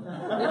Orlando.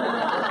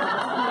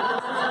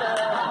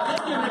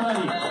 Thank you,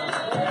 everybody.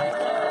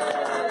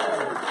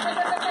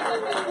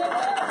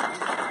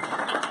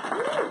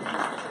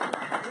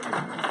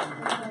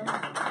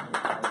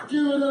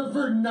 Give it up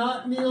for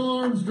not Neil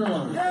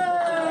Armstrong.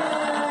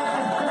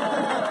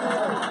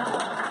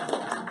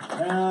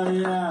 Hell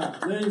yeah.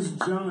 Ladies and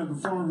gentlemen,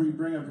 before we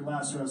bring up your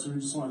last wrestler, we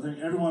just want to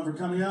thank everyone for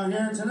coming out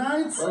here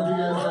tonight. Hope you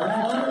guys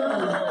had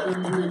fun. It's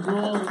been pretty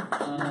cool.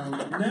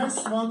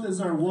 Next month is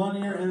our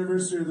 1-year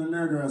anniversary of the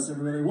Nerd Roast,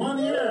 everybody. 1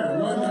 year!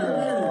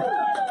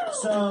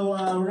 So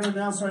we're going to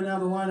announce right now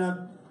the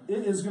lineup.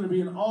 It is going to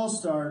be an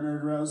all-star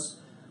Nerd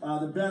Roast.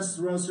 The best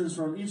roasters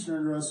from each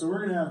Nerd Roast. So we're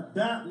going to have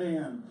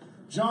Batman,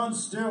 Jon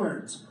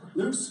Stewart,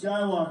 Luke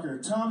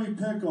Skywalker, Tommy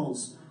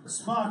Pickles,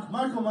 Spock,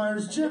 Michael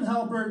Myers, Jim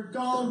Halpert,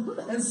 Gollum,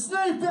 and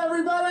Snape,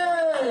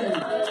 everybody!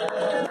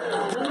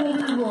 There will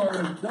be more.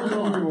 There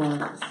will be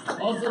more.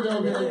 Also,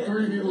 there'll be like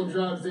 3 people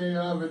drop staying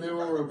up and they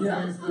will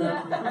replace them.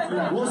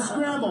 Yeah, we'll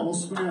scramble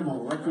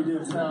like we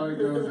did. That's how it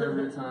goes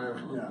every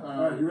time. Yeah.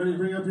 Alright, you ready to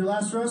bring up your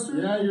last roaster?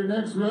 Yeah, your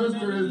next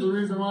roaster is the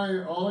reason why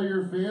all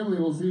your family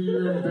will see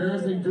your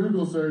embarrassing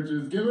Google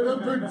searches. Give it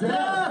up for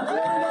Dad!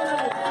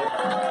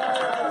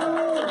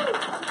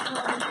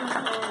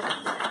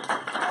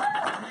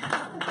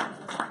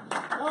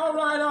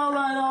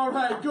 All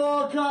right.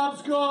 Go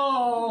Cubs,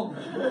 go!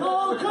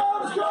 Go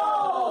Cubs,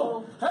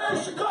 go! Hey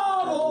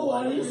Chicago,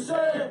 what do you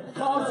say?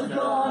 Cubs are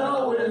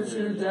gonna win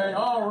today.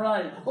 All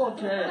right,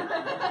 okay.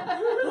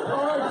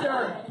 All right,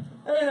 Derek.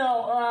 Hey,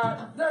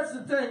 now, that's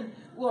the thing.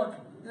 Look,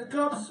 the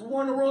Cubs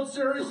won the World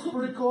Series.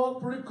 Pretty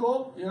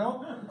cool, you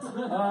know?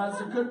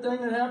 It's a good thing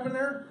that happened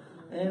there.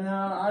 And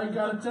I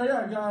gotta tell you,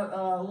 I got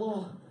a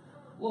little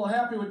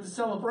happy with the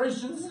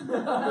celebrations.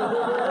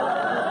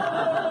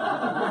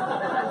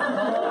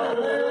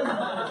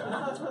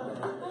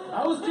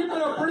 I was keeping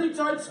a pretty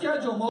tight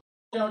schedule. Most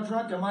got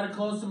drunk. I might have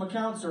closed some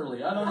accounts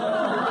early. I don't know.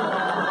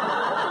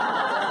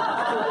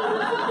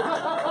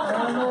 I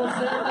don't know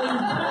exactly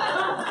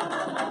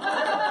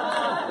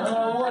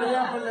what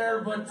happened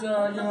there, but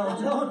you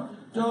know,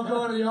 don't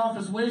go to the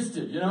office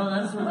wasted. You know,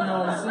 that's what they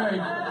always say.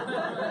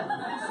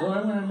 So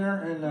I went in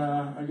there, and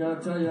I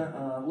gotta tell you,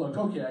 look,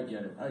 okay, I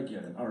get it.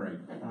 All right,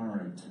 I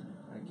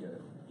get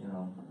it. You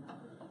know,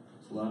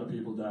 a lot of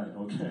people died.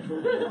 Okay.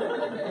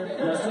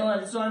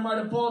 Yeah, so I might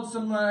have pulled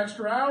some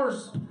extra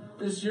hours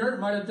this year.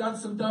 Might have done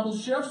some double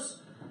shifts.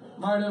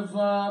 Might have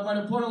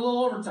put a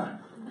little overtime.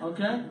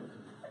 Okay.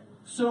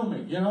 Sue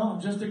me, you know, I'm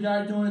just a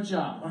guy doing a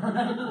job, all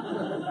right?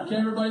 Okay,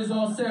 everybody's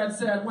all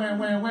sad, wham,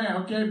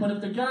 okay? But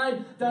if the guy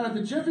down at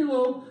the Jiffy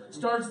Lube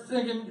starts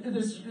thinking,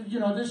 this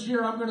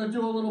year I'm going to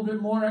do a little bit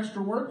more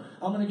extra work,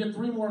 I'm going to get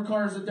 3 more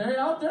cars a day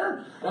out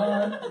there,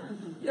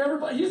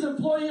 he's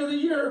Employee of the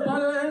Year by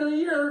the end of the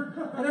year,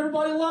 and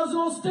everybody loves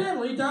old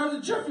Stanley down at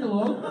the Jiffy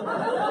Lube.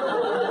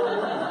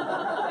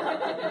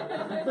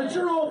 But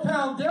your old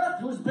pal Death,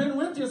 who's been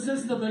with you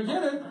since the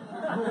beginning.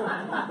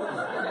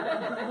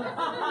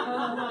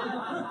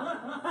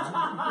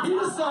 He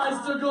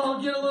decides to go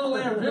and get a little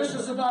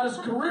ambitious about his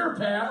career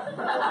path.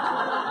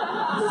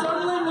 And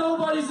suddenly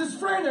nobody's his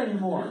friend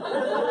anymore.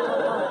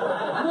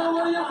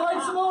 Nobody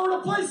invites him over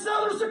to play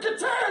Settlers of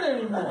Catan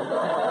anymore.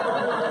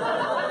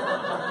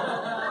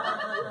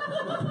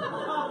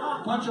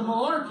 Bunch of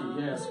malarkey,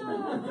 you ask me.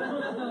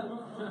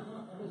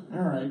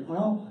 Alright,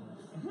 well,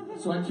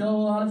 so I kill a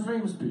lot of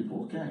famous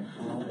people, okay.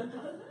 Well,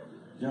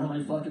 you know how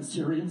many fucking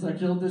Syrians I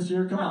killed this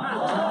year? Come on.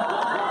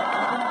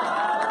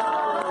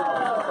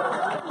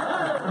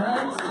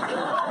 Alright?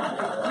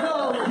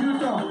 No, you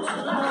don't.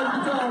 No, you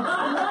don't.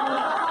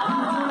 You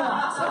do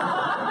not.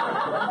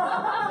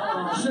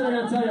 Shit, I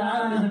gotta tell you, I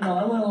don't even know.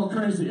 I went a little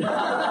crazy. I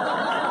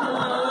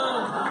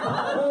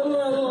went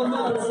a little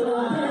nuts.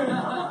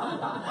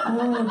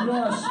 Oh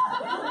gosh.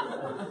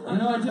 You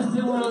know, I just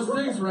did one of those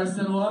things where I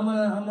said, well, I'm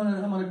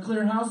gonna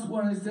clear house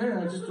one of these days, and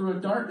I just threw a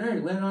dart. Hey,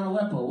 landed on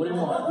Aleppo. What do you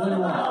want? What do you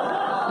want?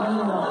 What do you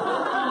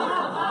want?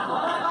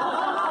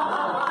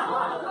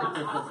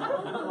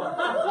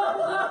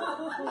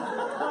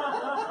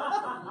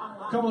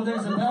 Couple of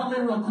things about me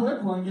real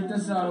quick. Want to get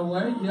this out of the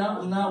way. Yeah,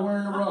 I'm not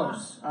wearing the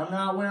robes. I'm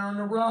not wearing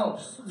the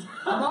robes.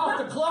 I'm off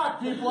the clock,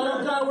 people. I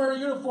don't gotta wear a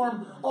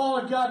uniform all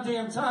the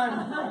goddamn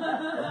time.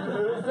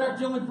 In fact,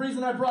 the only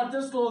reason I brought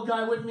this little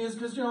guy with me is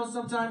because, you know,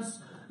 sometimes,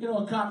 you know,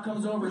 a cop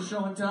comes over to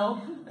show and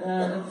tell,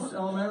 and it's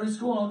elementary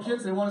school, and all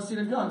kids, they want to see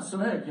the gun. So,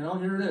 hey, you know,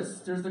 here it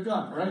is. There's the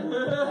gun, right?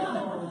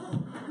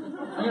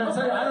 I gotta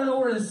tell you, I don't know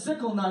where this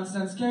sickle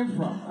nonsense came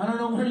from. I don't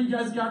know where you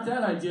guys got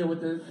that idea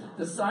with the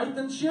scythe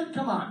and shit.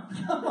 Come on.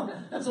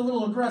 That's a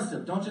little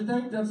aggressive, don't you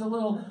think? That's a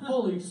little,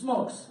 holy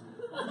smokes.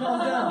 Calm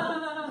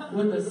down.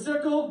 With the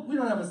sickle, we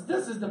don't have a,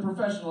 this is the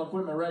professional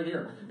equipment right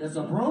here. It's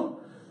a broom.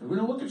 We're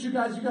gonna look at you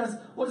guys,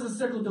 what does a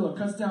sickle do? It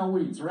cuts down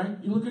weeds, right?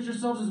 You look at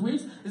yourselves as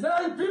weeds? Is that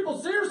how you people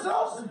see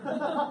yourselves?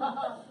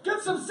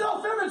 Get some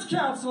self-image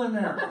counseling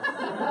there.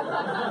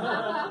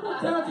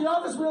 Then at the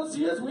office, we don't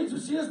see as weeds, we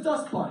see as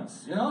dust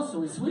bunnies, you know? So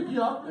we sweep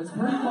you up, it's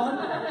pretty fun.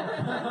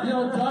 You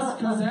know,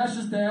 dust goes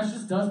ashes to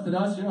ashes, dust to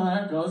dust, you know how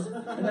that goes.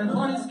 And then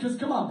bunnies, because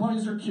come on,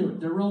 bunnies are cute.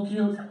 They're real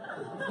cute,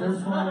 they're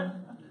fun.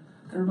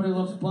 Everybody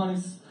loves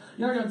bunnies.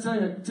 You know, I gotta tell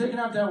you, taking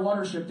out that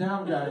Watership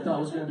Down guy I thought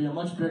was gonna be a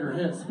much bigger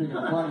hit, speaking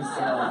of bunnies.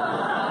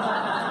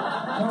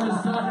 Nobody's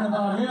talking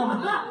about him.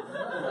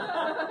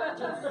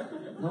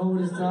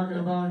 Nobody's talking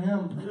about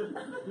him.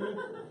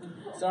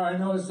 Sorry, I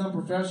know it's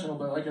unprofessional,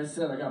 but like I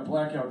said, I got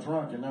blackout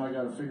drunk, and now I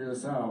gotta figure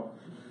this out.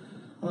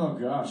 Oh,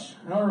 gosh.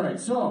 Alright,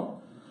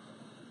 so.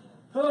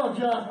 Oh,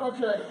 God,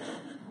 okay.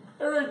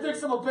 Everybody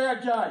thinks I'm a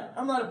bad guy.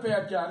 I'm not a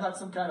bad guy. I'm not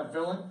some kind of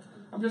villain.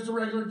 I'm just a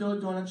regular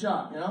dude doing a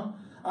job, you know?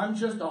 I'm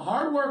just a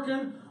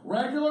hard-working,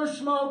 regular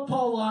schmo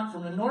Pollock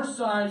from the north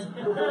side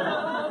who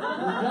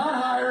got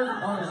hired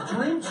on his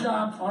dream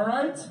job, all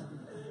right?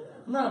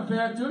 I'm not a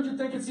bad dude. You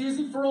think it's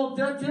easy for old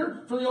Deck here?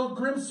 For the old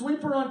grim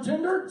sweeper on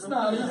Tinder? It's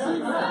not easy. It's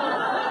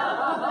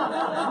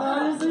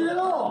not easy at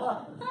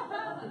all.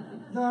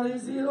 Not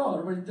easy at all.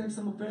 Everybody thinks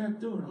I'm a bad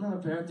dude. I'm not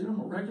a bad dude.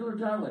 I'm a regular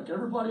guy like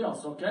everybody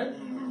else, okay?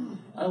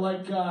 I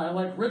like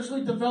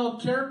richly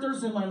developed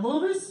characters in my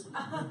movies.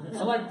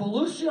 I like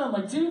Belushi on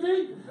my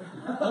TV.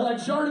 I like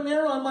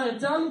Jardinero on my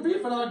Italian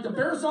beef, and I like the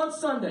Bears on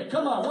Sunday.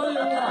 Come on, what do you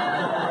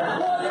want?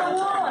 What do you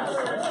want?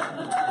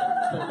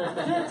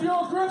 Can't the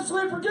old grim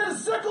sweeper get a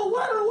sickle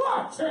wet or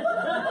what?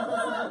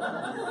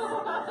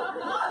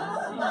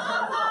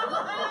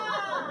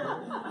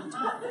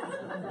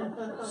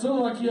 So,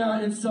 like,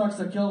 yeah, it sucks.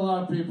 I killed a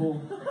lot of people.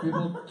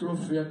 People threw a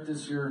fit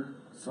this year,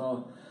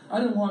 so I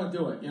didn't want to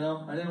do it, you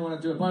know? I didn't want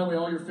to do it. By the way,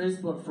 all your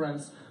Facebook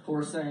friends who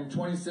are saying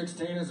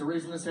 2016 is the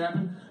reason this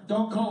happened,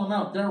 don't call them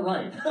out. They're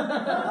right. They're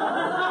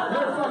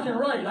fucking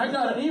right. I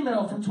got an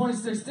email from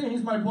 2016.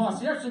 He's my boss.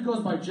 He actually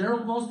goes by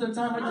Gerald most of the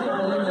time. I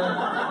can't believe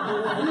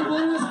that. Can you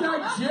believe this guy,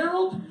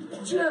 Gerald?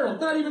 Gerald,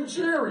 not even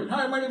Jerry.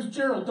 Hi, my name's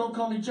Gerald. Don't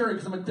call me Jerry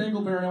because I'm a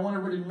dingleberry and I want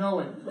everybody to know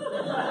it.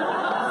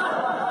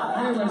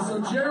 Anyway, so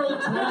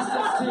Gerald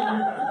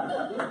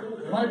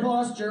 2016, my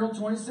boss, Gerald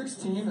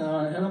 2016,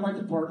 head of my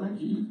department,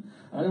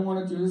 I didn't want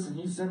to do this, and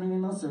he sent me an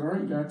email and said, all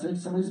right, you got to take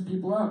some of these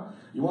people out.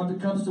 You want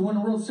the Cubs to win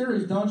the World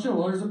Series, don't you?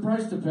 Well, there's a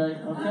price to pay,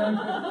 okay?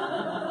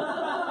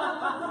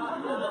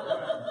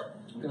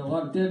 Got a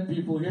lot of dead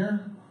people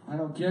here. I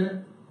don't get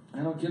it. I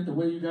don't get the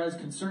way you guys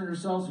concern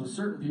yourselves with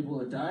certain people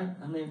that die.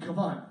 I mean, come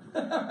on.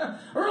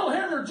 Earl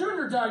Hamner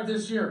Jr. died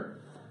this year.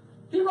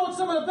 He wrote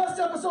some of the best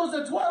episodes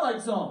of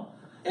Twilight Zone.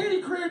 And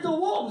he created The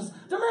Wolves.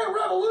 The man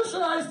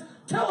revolutionized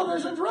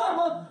television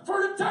drama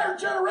for an entire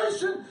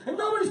generation, and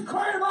nobody's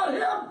crying about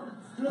him.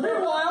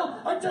 Meanwhile,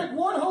 I take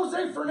one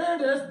Jose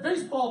Fernandez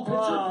baseball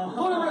pitcher,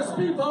 put him in a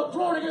speedboat,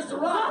 throw it against the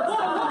rock, and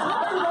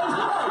everybody's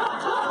right.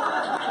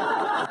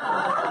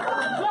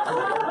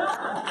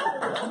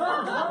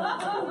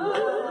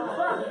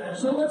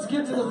 So let's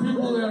get to the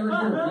people that are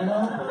here, you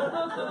know?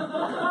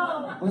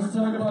 Let's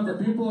talk about the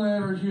people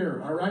that are here,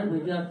 all right? We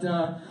got,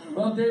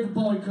 well, David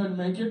Bowie couldn't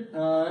make it.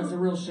 That's a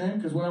real shame,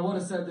 because what I would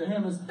have said to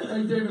him is,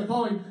 hey, David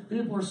Bowie,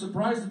 people are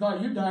surprised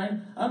about you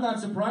dying. I'm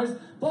not surprised.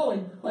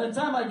 Bowie, by the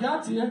time I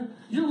got to you,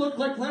 you look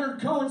like Leonard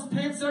Cohen's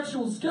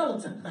pansexual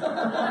skeleton.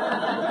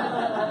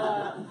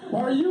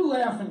 Why are you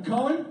laughing,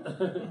 Cohen?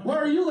 Why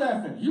are you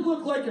laughing? You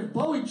look like if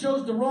Bowie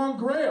chose the wrong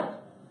Grail.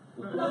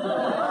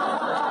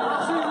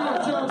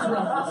 Indiana Jones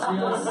reference,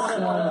 yes.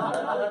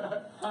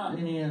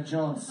 Indiana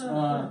Jones.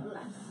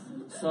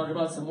 Let's talk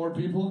about some more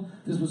people.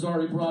 This was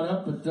already brought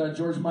up, but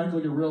George Michael,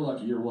 you're real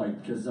lucky you're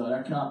white, because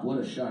that cop would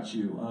have shot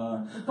you.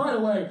 By the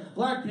way,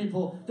 black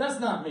people, that's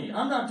not me.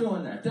 I'm not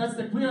doing that.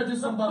 We gotta do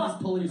something about this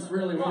police,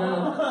 really.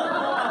 I'm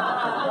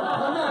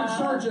not in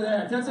charge of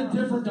that. That's a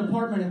different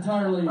department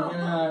entirely,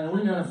 and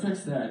we gotta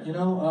fix that, you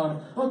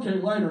know? Okay,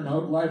 lighter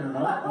note.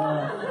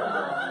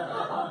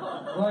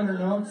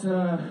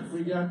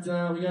 We got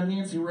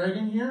Nancy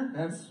Reagan here.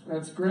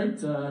 That's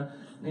great.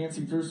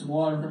 Nancy threw some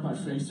water in my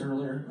face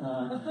earlier.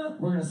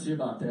 We're gonna see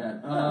about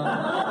that.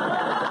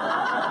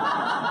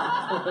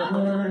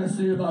 We're gonna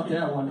see about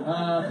that one.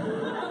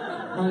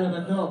 Might have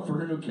a note for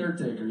her new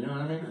caretaker. You know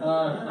what I mean?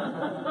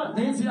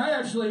 Nancy,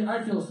 I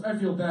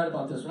feel bad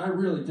about this one. I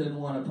really didn't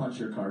want to punch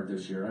your card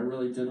this year. I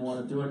really didn't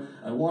want to do it.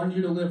 I wanted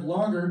you to live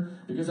longer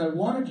because I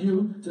wanted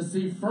you to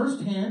see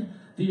firsthand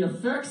the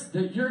effects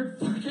that your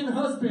fucking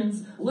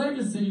husband's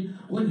legacy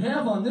would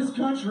have on this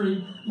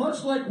country,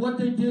 much like what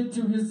they did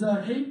to his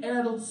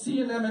hate-addled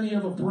sea anemone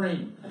of a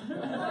brain.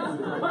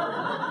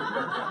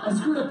 I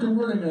screwed up the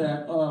wording of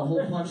that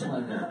whole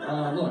punchline there.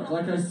 Look,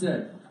 like I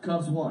said,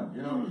 Cubs won,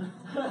 you know.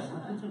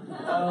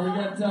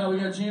 We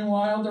got Gene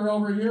Wilder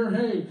over here.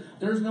 Hey,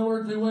 there's no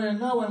earthly way of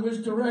knowing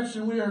which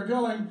direction we are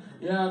going.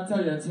 Yeah, I'll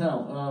tell you, it's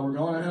hell. We're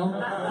going to hell.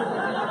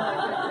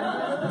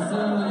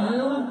 Specifically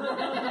you.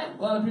 A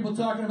lot of people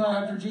talking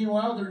about after Gene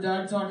Wilder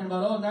died, talking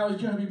about, oh, now he's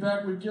going to be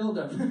back with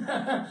Gilda.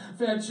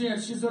 Fat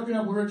chance. She's hooking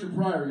up with Richard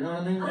Pryor, you know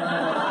what I mean?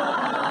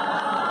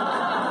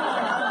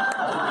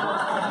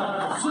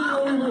 See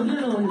no evil,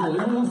 hear no evil. You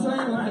know what I'm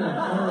saying? Okay.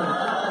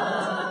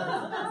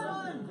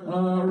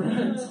 All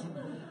right.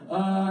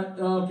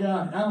 Oh,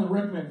 God. Alan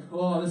Rickman.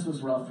 Oh, this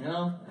was rough, you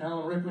know?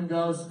 Alan Rickman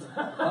goes,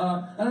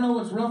 I don't know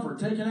what's rougher,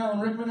 taking Alan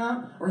Rickman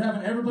out or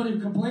having everybody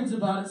who complains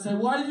about it say,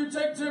 why did you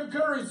take Tim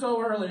Curry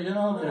so early? You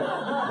know?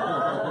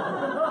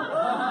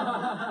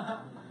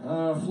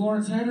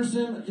 Florence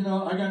Henderson, you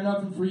know, I got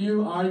nothing for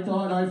you. I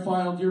thought I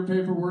filed your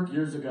paperwork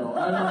years ago.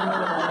 I don't know.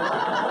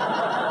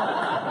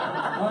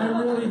 I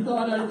really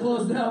thought I'd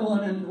close that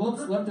one and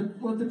whoops, let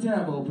the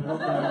tab open.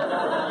 Okay.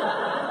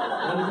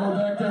 Gotta go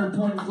back there and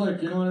point and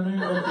click, you know what I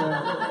mean? Okay.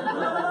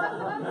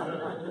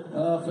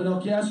 Fidel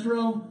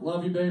Castro,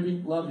 love you,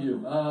 baby, love you.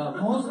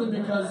 Mostly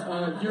because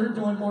you're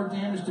doing more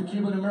damage to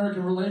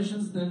Cuban-American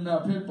relations than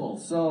Pitbull,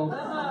 so...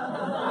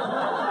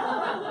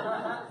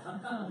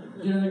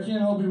 You know, they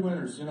can't all be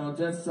winners, you know,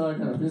 that's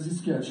got a busy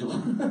schedule.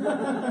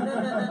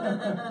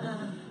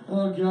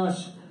 Oh,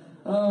 gosh.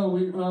 Oh,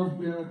 we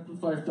have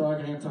Fife Dog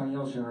and Anton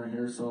Yelchin are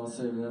here, so I'll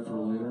save that for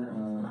later.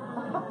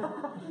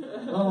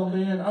 Oh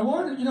man, I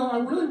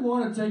really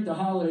want to take the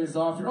holidays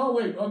off here. Oh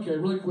wait, okay,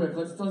 really quick.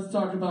 Let's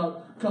talk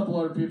about a couple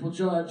other people.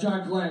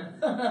 John Glenn.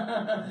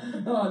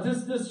 Oh,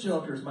 this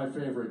Joker's my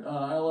favorite.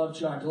 I love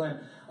John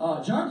Glenn.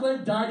 John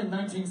Glenn died in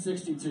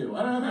 1962.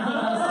 I don't know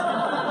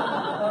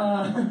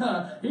if you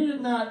know. He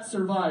did not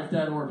survive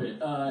that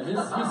orbit. He's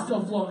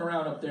still floating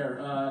around up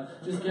there,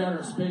 just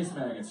gathering space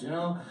maggots. You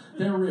know,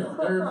 they're real.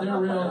 They're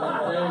real.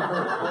 They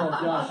hurt. Oh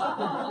gosh,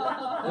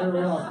 they're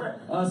real.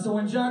 So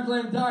when John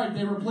Glenn died,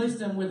 they replaced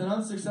him with an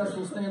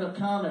unsuccessful stand-up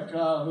comic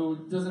who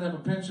doesn't have a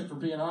penchant for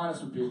being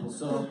honest with people.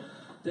 So.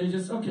 They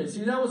just, okay,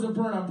 see, that was a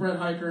burn on Brett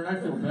Hiker, and I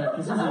feel bad,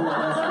 because he's a real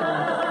nice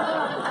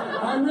guy.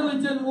 I really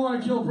didn't want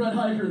to kill Brett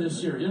Hiker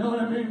this year, you know what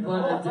I mean?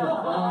 But I did.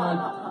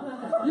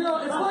 You know,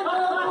 it's like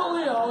my Uncle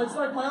Leo. It's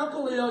like my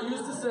Uncle Leo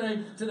used to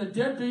say to the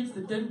deadbeats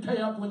that didn't pay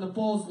up when the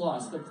Bulls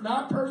lost. It's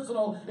not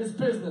personal, it's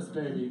business,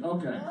 baby.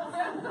 Okay.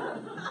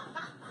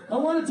 I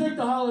want to take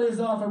the holidays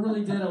off. I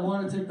really did. I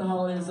want to take the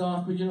holidays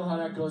off, but you know how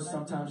that goes.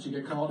 Sometimes you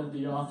get called into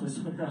the office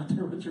when you're out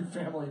there with your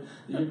family.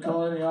 You get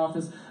called in the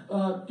office. You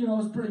know, it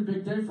was a pretty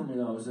big day for me,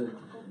 though.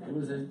 It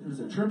was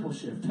a triple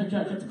shift. I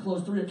got to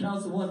close 3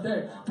 accounts in one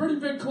day. Pretty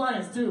big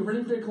clients, too.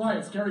 Pretty big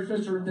clients. Carrie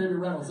Fisher and Davey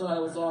Reynolds. Oh,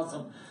 that was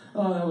awesome.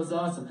 Oh, that was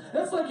awesome.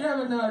 That's like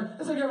having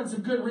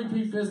some good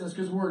repeat business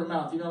because word of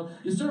mouth. You know,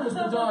 you service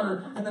the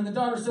daughter, and then the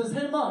daughter says,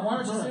 "Hey, Mom,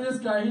 why don't you see this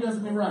guy? He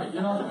doesn't me right."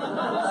 You know.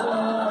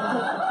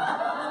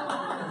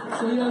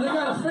 So you know, they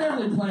got a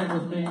family plan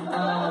with me.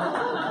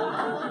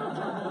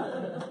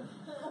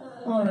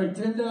 All right,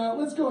 and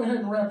let's go ahead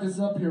and wrap this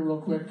up here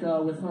real quick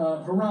with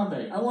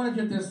Harambe. I want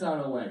to get this out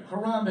of the way.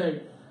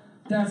 Harambe,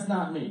 that's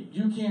not me.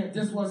 You can't,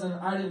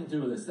 I didn't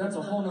do this. That's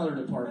a whole nother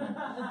department.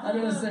 I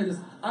gotta say this,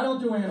 I don't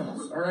do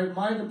animals, all right?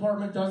 My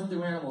department doesn't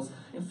do animals.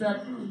 In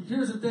fact,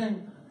 here's the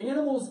thing,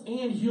 animals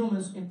and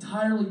humans,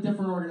 entirely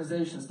different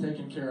organizations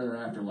taking care of their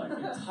afterlife.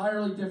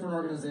 Entirely different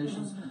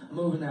organizations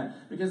moving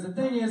that. Because the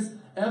thing is,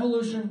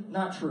 evolution,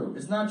 not true.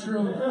 It's not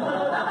true. It's a lie.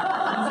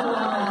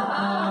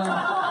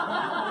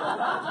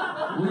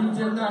 We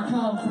did not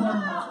come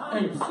from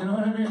apes, you know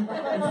what I mean?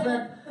 In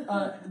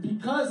fact,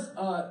 because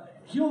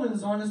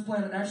humans on this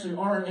planet actually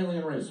are an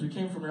alien race. We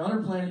came from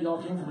another planet,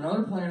 y'all came from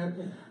another planet,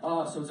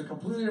 so it's a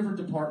completely different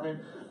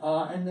department.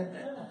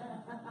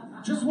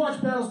 Just watch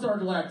Battlestar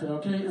Galactica,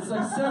 okay? It's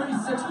like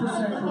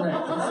 76%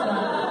 correct.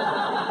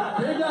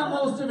 They got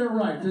most of it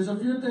right. There's a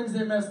few things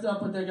they messed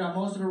up, but they got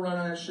most of it right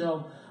on that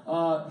show.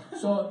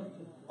 So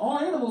all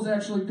animals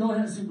actually go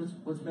ahead and see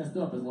what's messed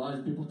up is a lot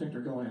of people think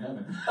they're going to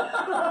heaven.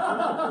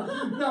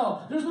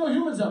 No, there's no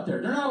humans up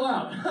there. They're not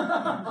allowed.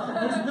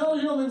 There's no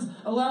humans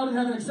allowed in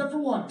heaven except for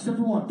one,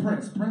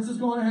 Prince. Prince is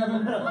going to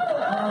heaven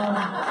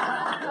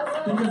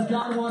because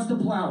God wants to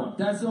plow him.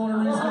 That's the only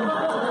reason.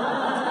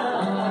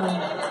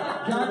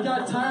 God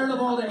got tired of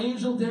all the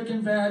angel, dick,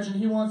 and vag, and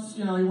he wants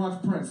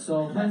Prince.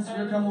 So Prince,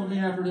 you're coming with me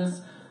after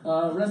this.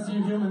 Rest of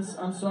you humans,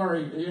 I'm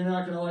sorry, you're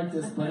not going to like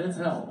this, but it's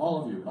hell,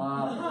 all of you.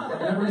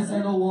 Every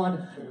single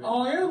one.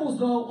 All animals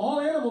go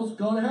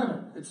to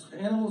heaven. It's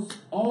animals,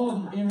 all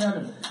of them in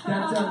heaven.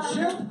 That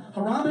chimp,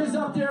 Harambe's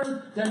up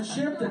there. That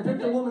chimp that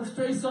picked a woman's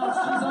face off,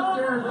 she's up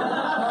there.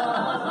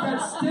 That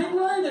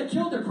stingray that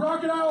killed the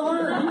crocodile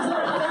hunter, he's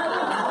up there.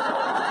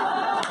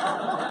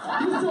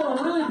 He's doing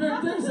really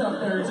big things up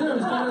there, too.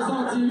 He's got his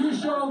own TV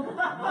show.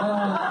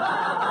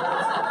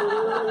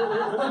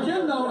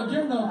 Again,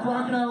 though,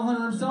 crocodile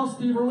hunter himself,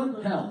 Steve Irwin,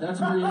 hell, that's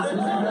where he is. He's in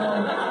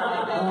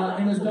hell.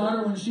 And his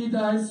daughter, when she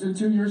dies in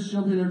 2 years,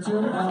 she'll be there,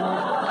 too.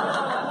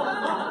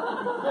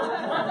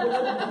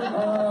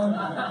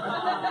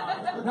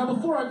 Now,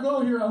 before I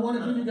go here, I want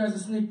to give you guys a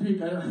sneak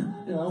peek. I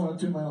want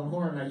to toot my own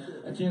horn.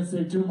 I can't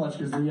say too much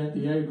because of the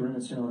NDA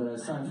agreements, that I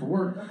signed for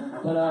work.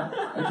 But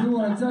I do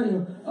want to tell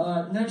you,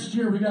 next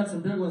year we got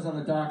some big ones on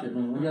the docket,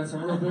 man. We got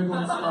some real big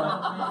ones.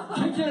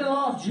 Kicking it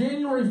off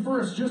January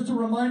 1st, just to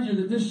remind you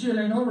that this shit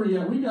ain't over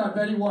yet. We got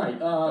Betty White.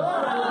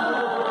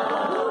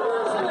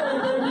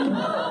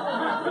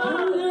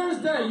 New Year's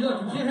Day.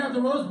 Look, you can't have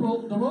the Rose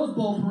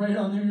Bowl parade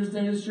on New Year's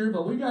Day this year,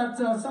 but we got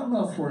something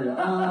else for you.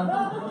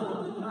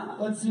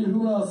 Let's see,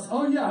 who else?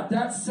 Oh, yeah,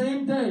 that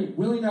same day,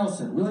 Willie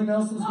Nelson. Willie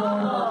Nelson's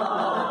going.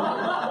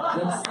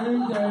 That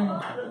same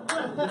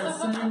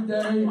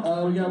day,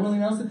 we got Willie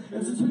Nelson.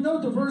 And since we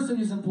know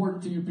diversity is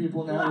important to you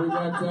people now, we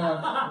got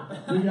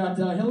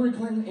Hillary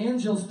Clinton and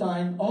Jill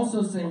Stein,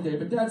 also same day,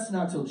 but that's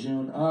not till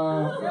June.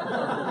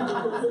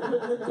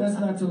 That's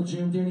not till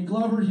June. Danny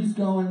Glover, he's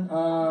going.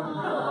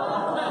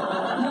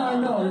 Yeah, I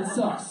know, it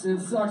sucks. It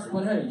sucks,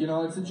 but hey,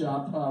 it's a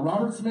job.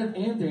 Robert Smith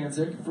and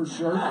Danzig, for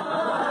sure.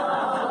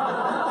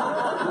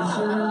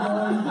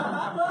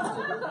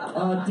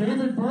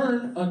 David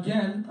Byrne,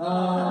 again.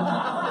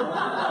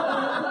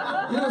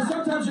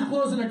 Sometimes you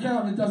close an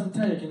account and it doesn't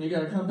take, and you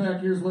got to come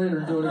back years later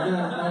and do it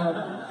again.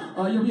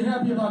 You'll be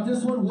happy about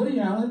this one. Woody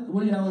Allen.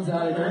 Woody Allen's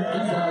out of here.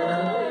 He's out of here.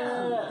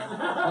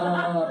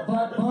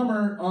 But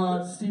bummer,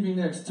 Stevie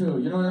Nicks, too.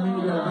 You know what I mean?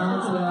 You got to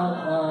balance it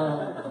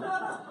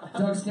out.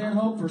 Doug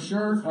Stanhope, for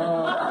sure.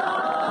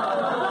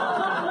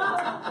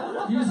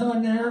 He's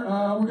on there.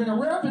 We're going to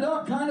wrap it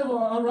up kind of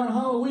around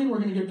Halloween. We're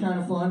going to get kind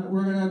of fun.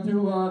 We're going to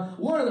do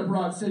one of the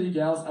Broad City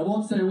gals. I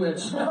won't say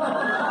which.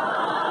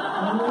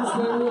 I won't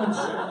say which.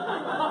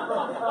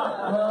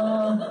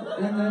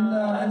 And then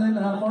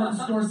Martin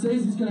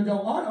Scorsese's going to go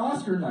on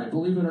Oscar night,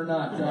 believe it or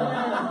not.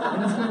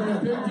 And it's going to be a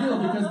big deal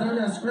because they're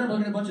going to scramble.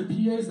 They're going to get a bunch of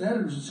PAs and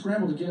editors to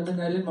scramble to get him in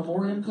that in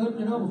memoriam clip,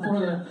 before it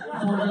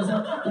goes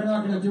up. They're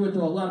not going to do it,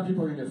 though. A lot of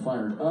people are going to get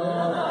fired.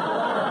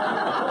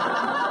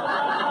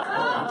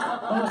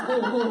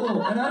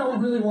 And I don't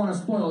really want to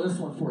spoil this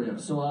one for you,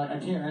 so I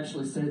can't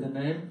actually say the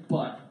name,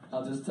 but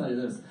I'll just tell you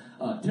this.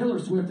 Taylor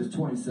Swift is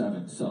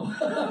 27, so. All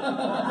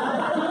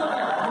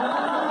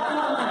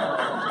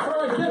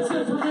right, that's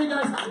it for me,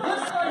 guys.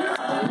 Let's start here.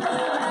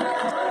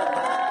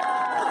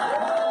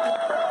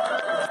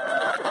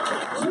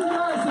 Two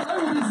guys that I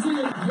will be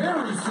seeing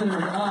very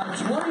soon,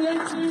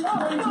 2018,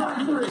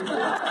 2023.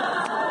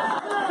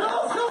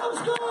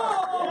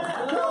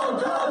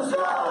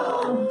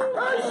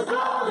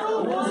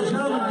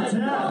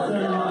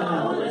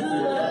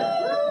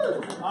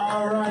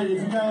 All right,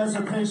 if you guys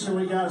are patient,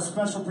 we got a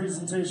special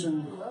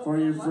presentation for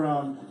you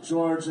from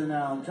George and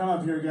Alan. Come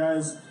up here,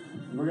 guys.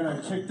 We're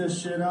gonna kick this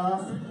shit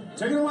off.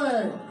 Take it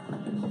away.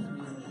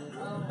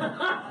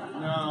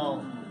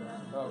 No.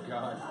 Oh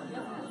God.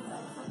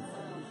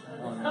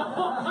 Oh no.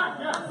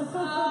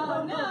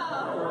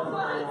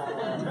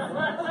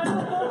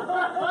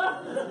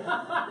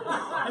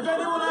 If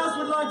anyone else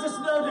would like to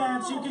snow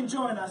dance, you can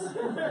join us.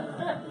 Everybody,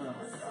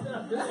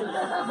 have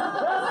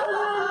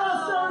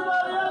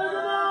a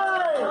good night.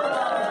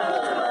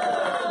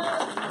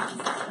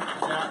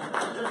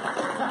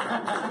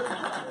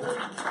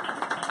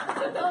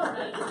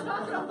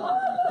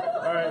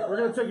 All right, we're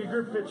gonna take a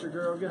group picture,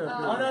 girl. Get up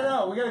here. Oh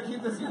no, we gotta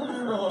keep this going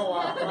for a little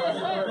while.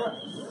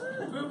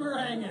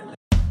 Boomeranging.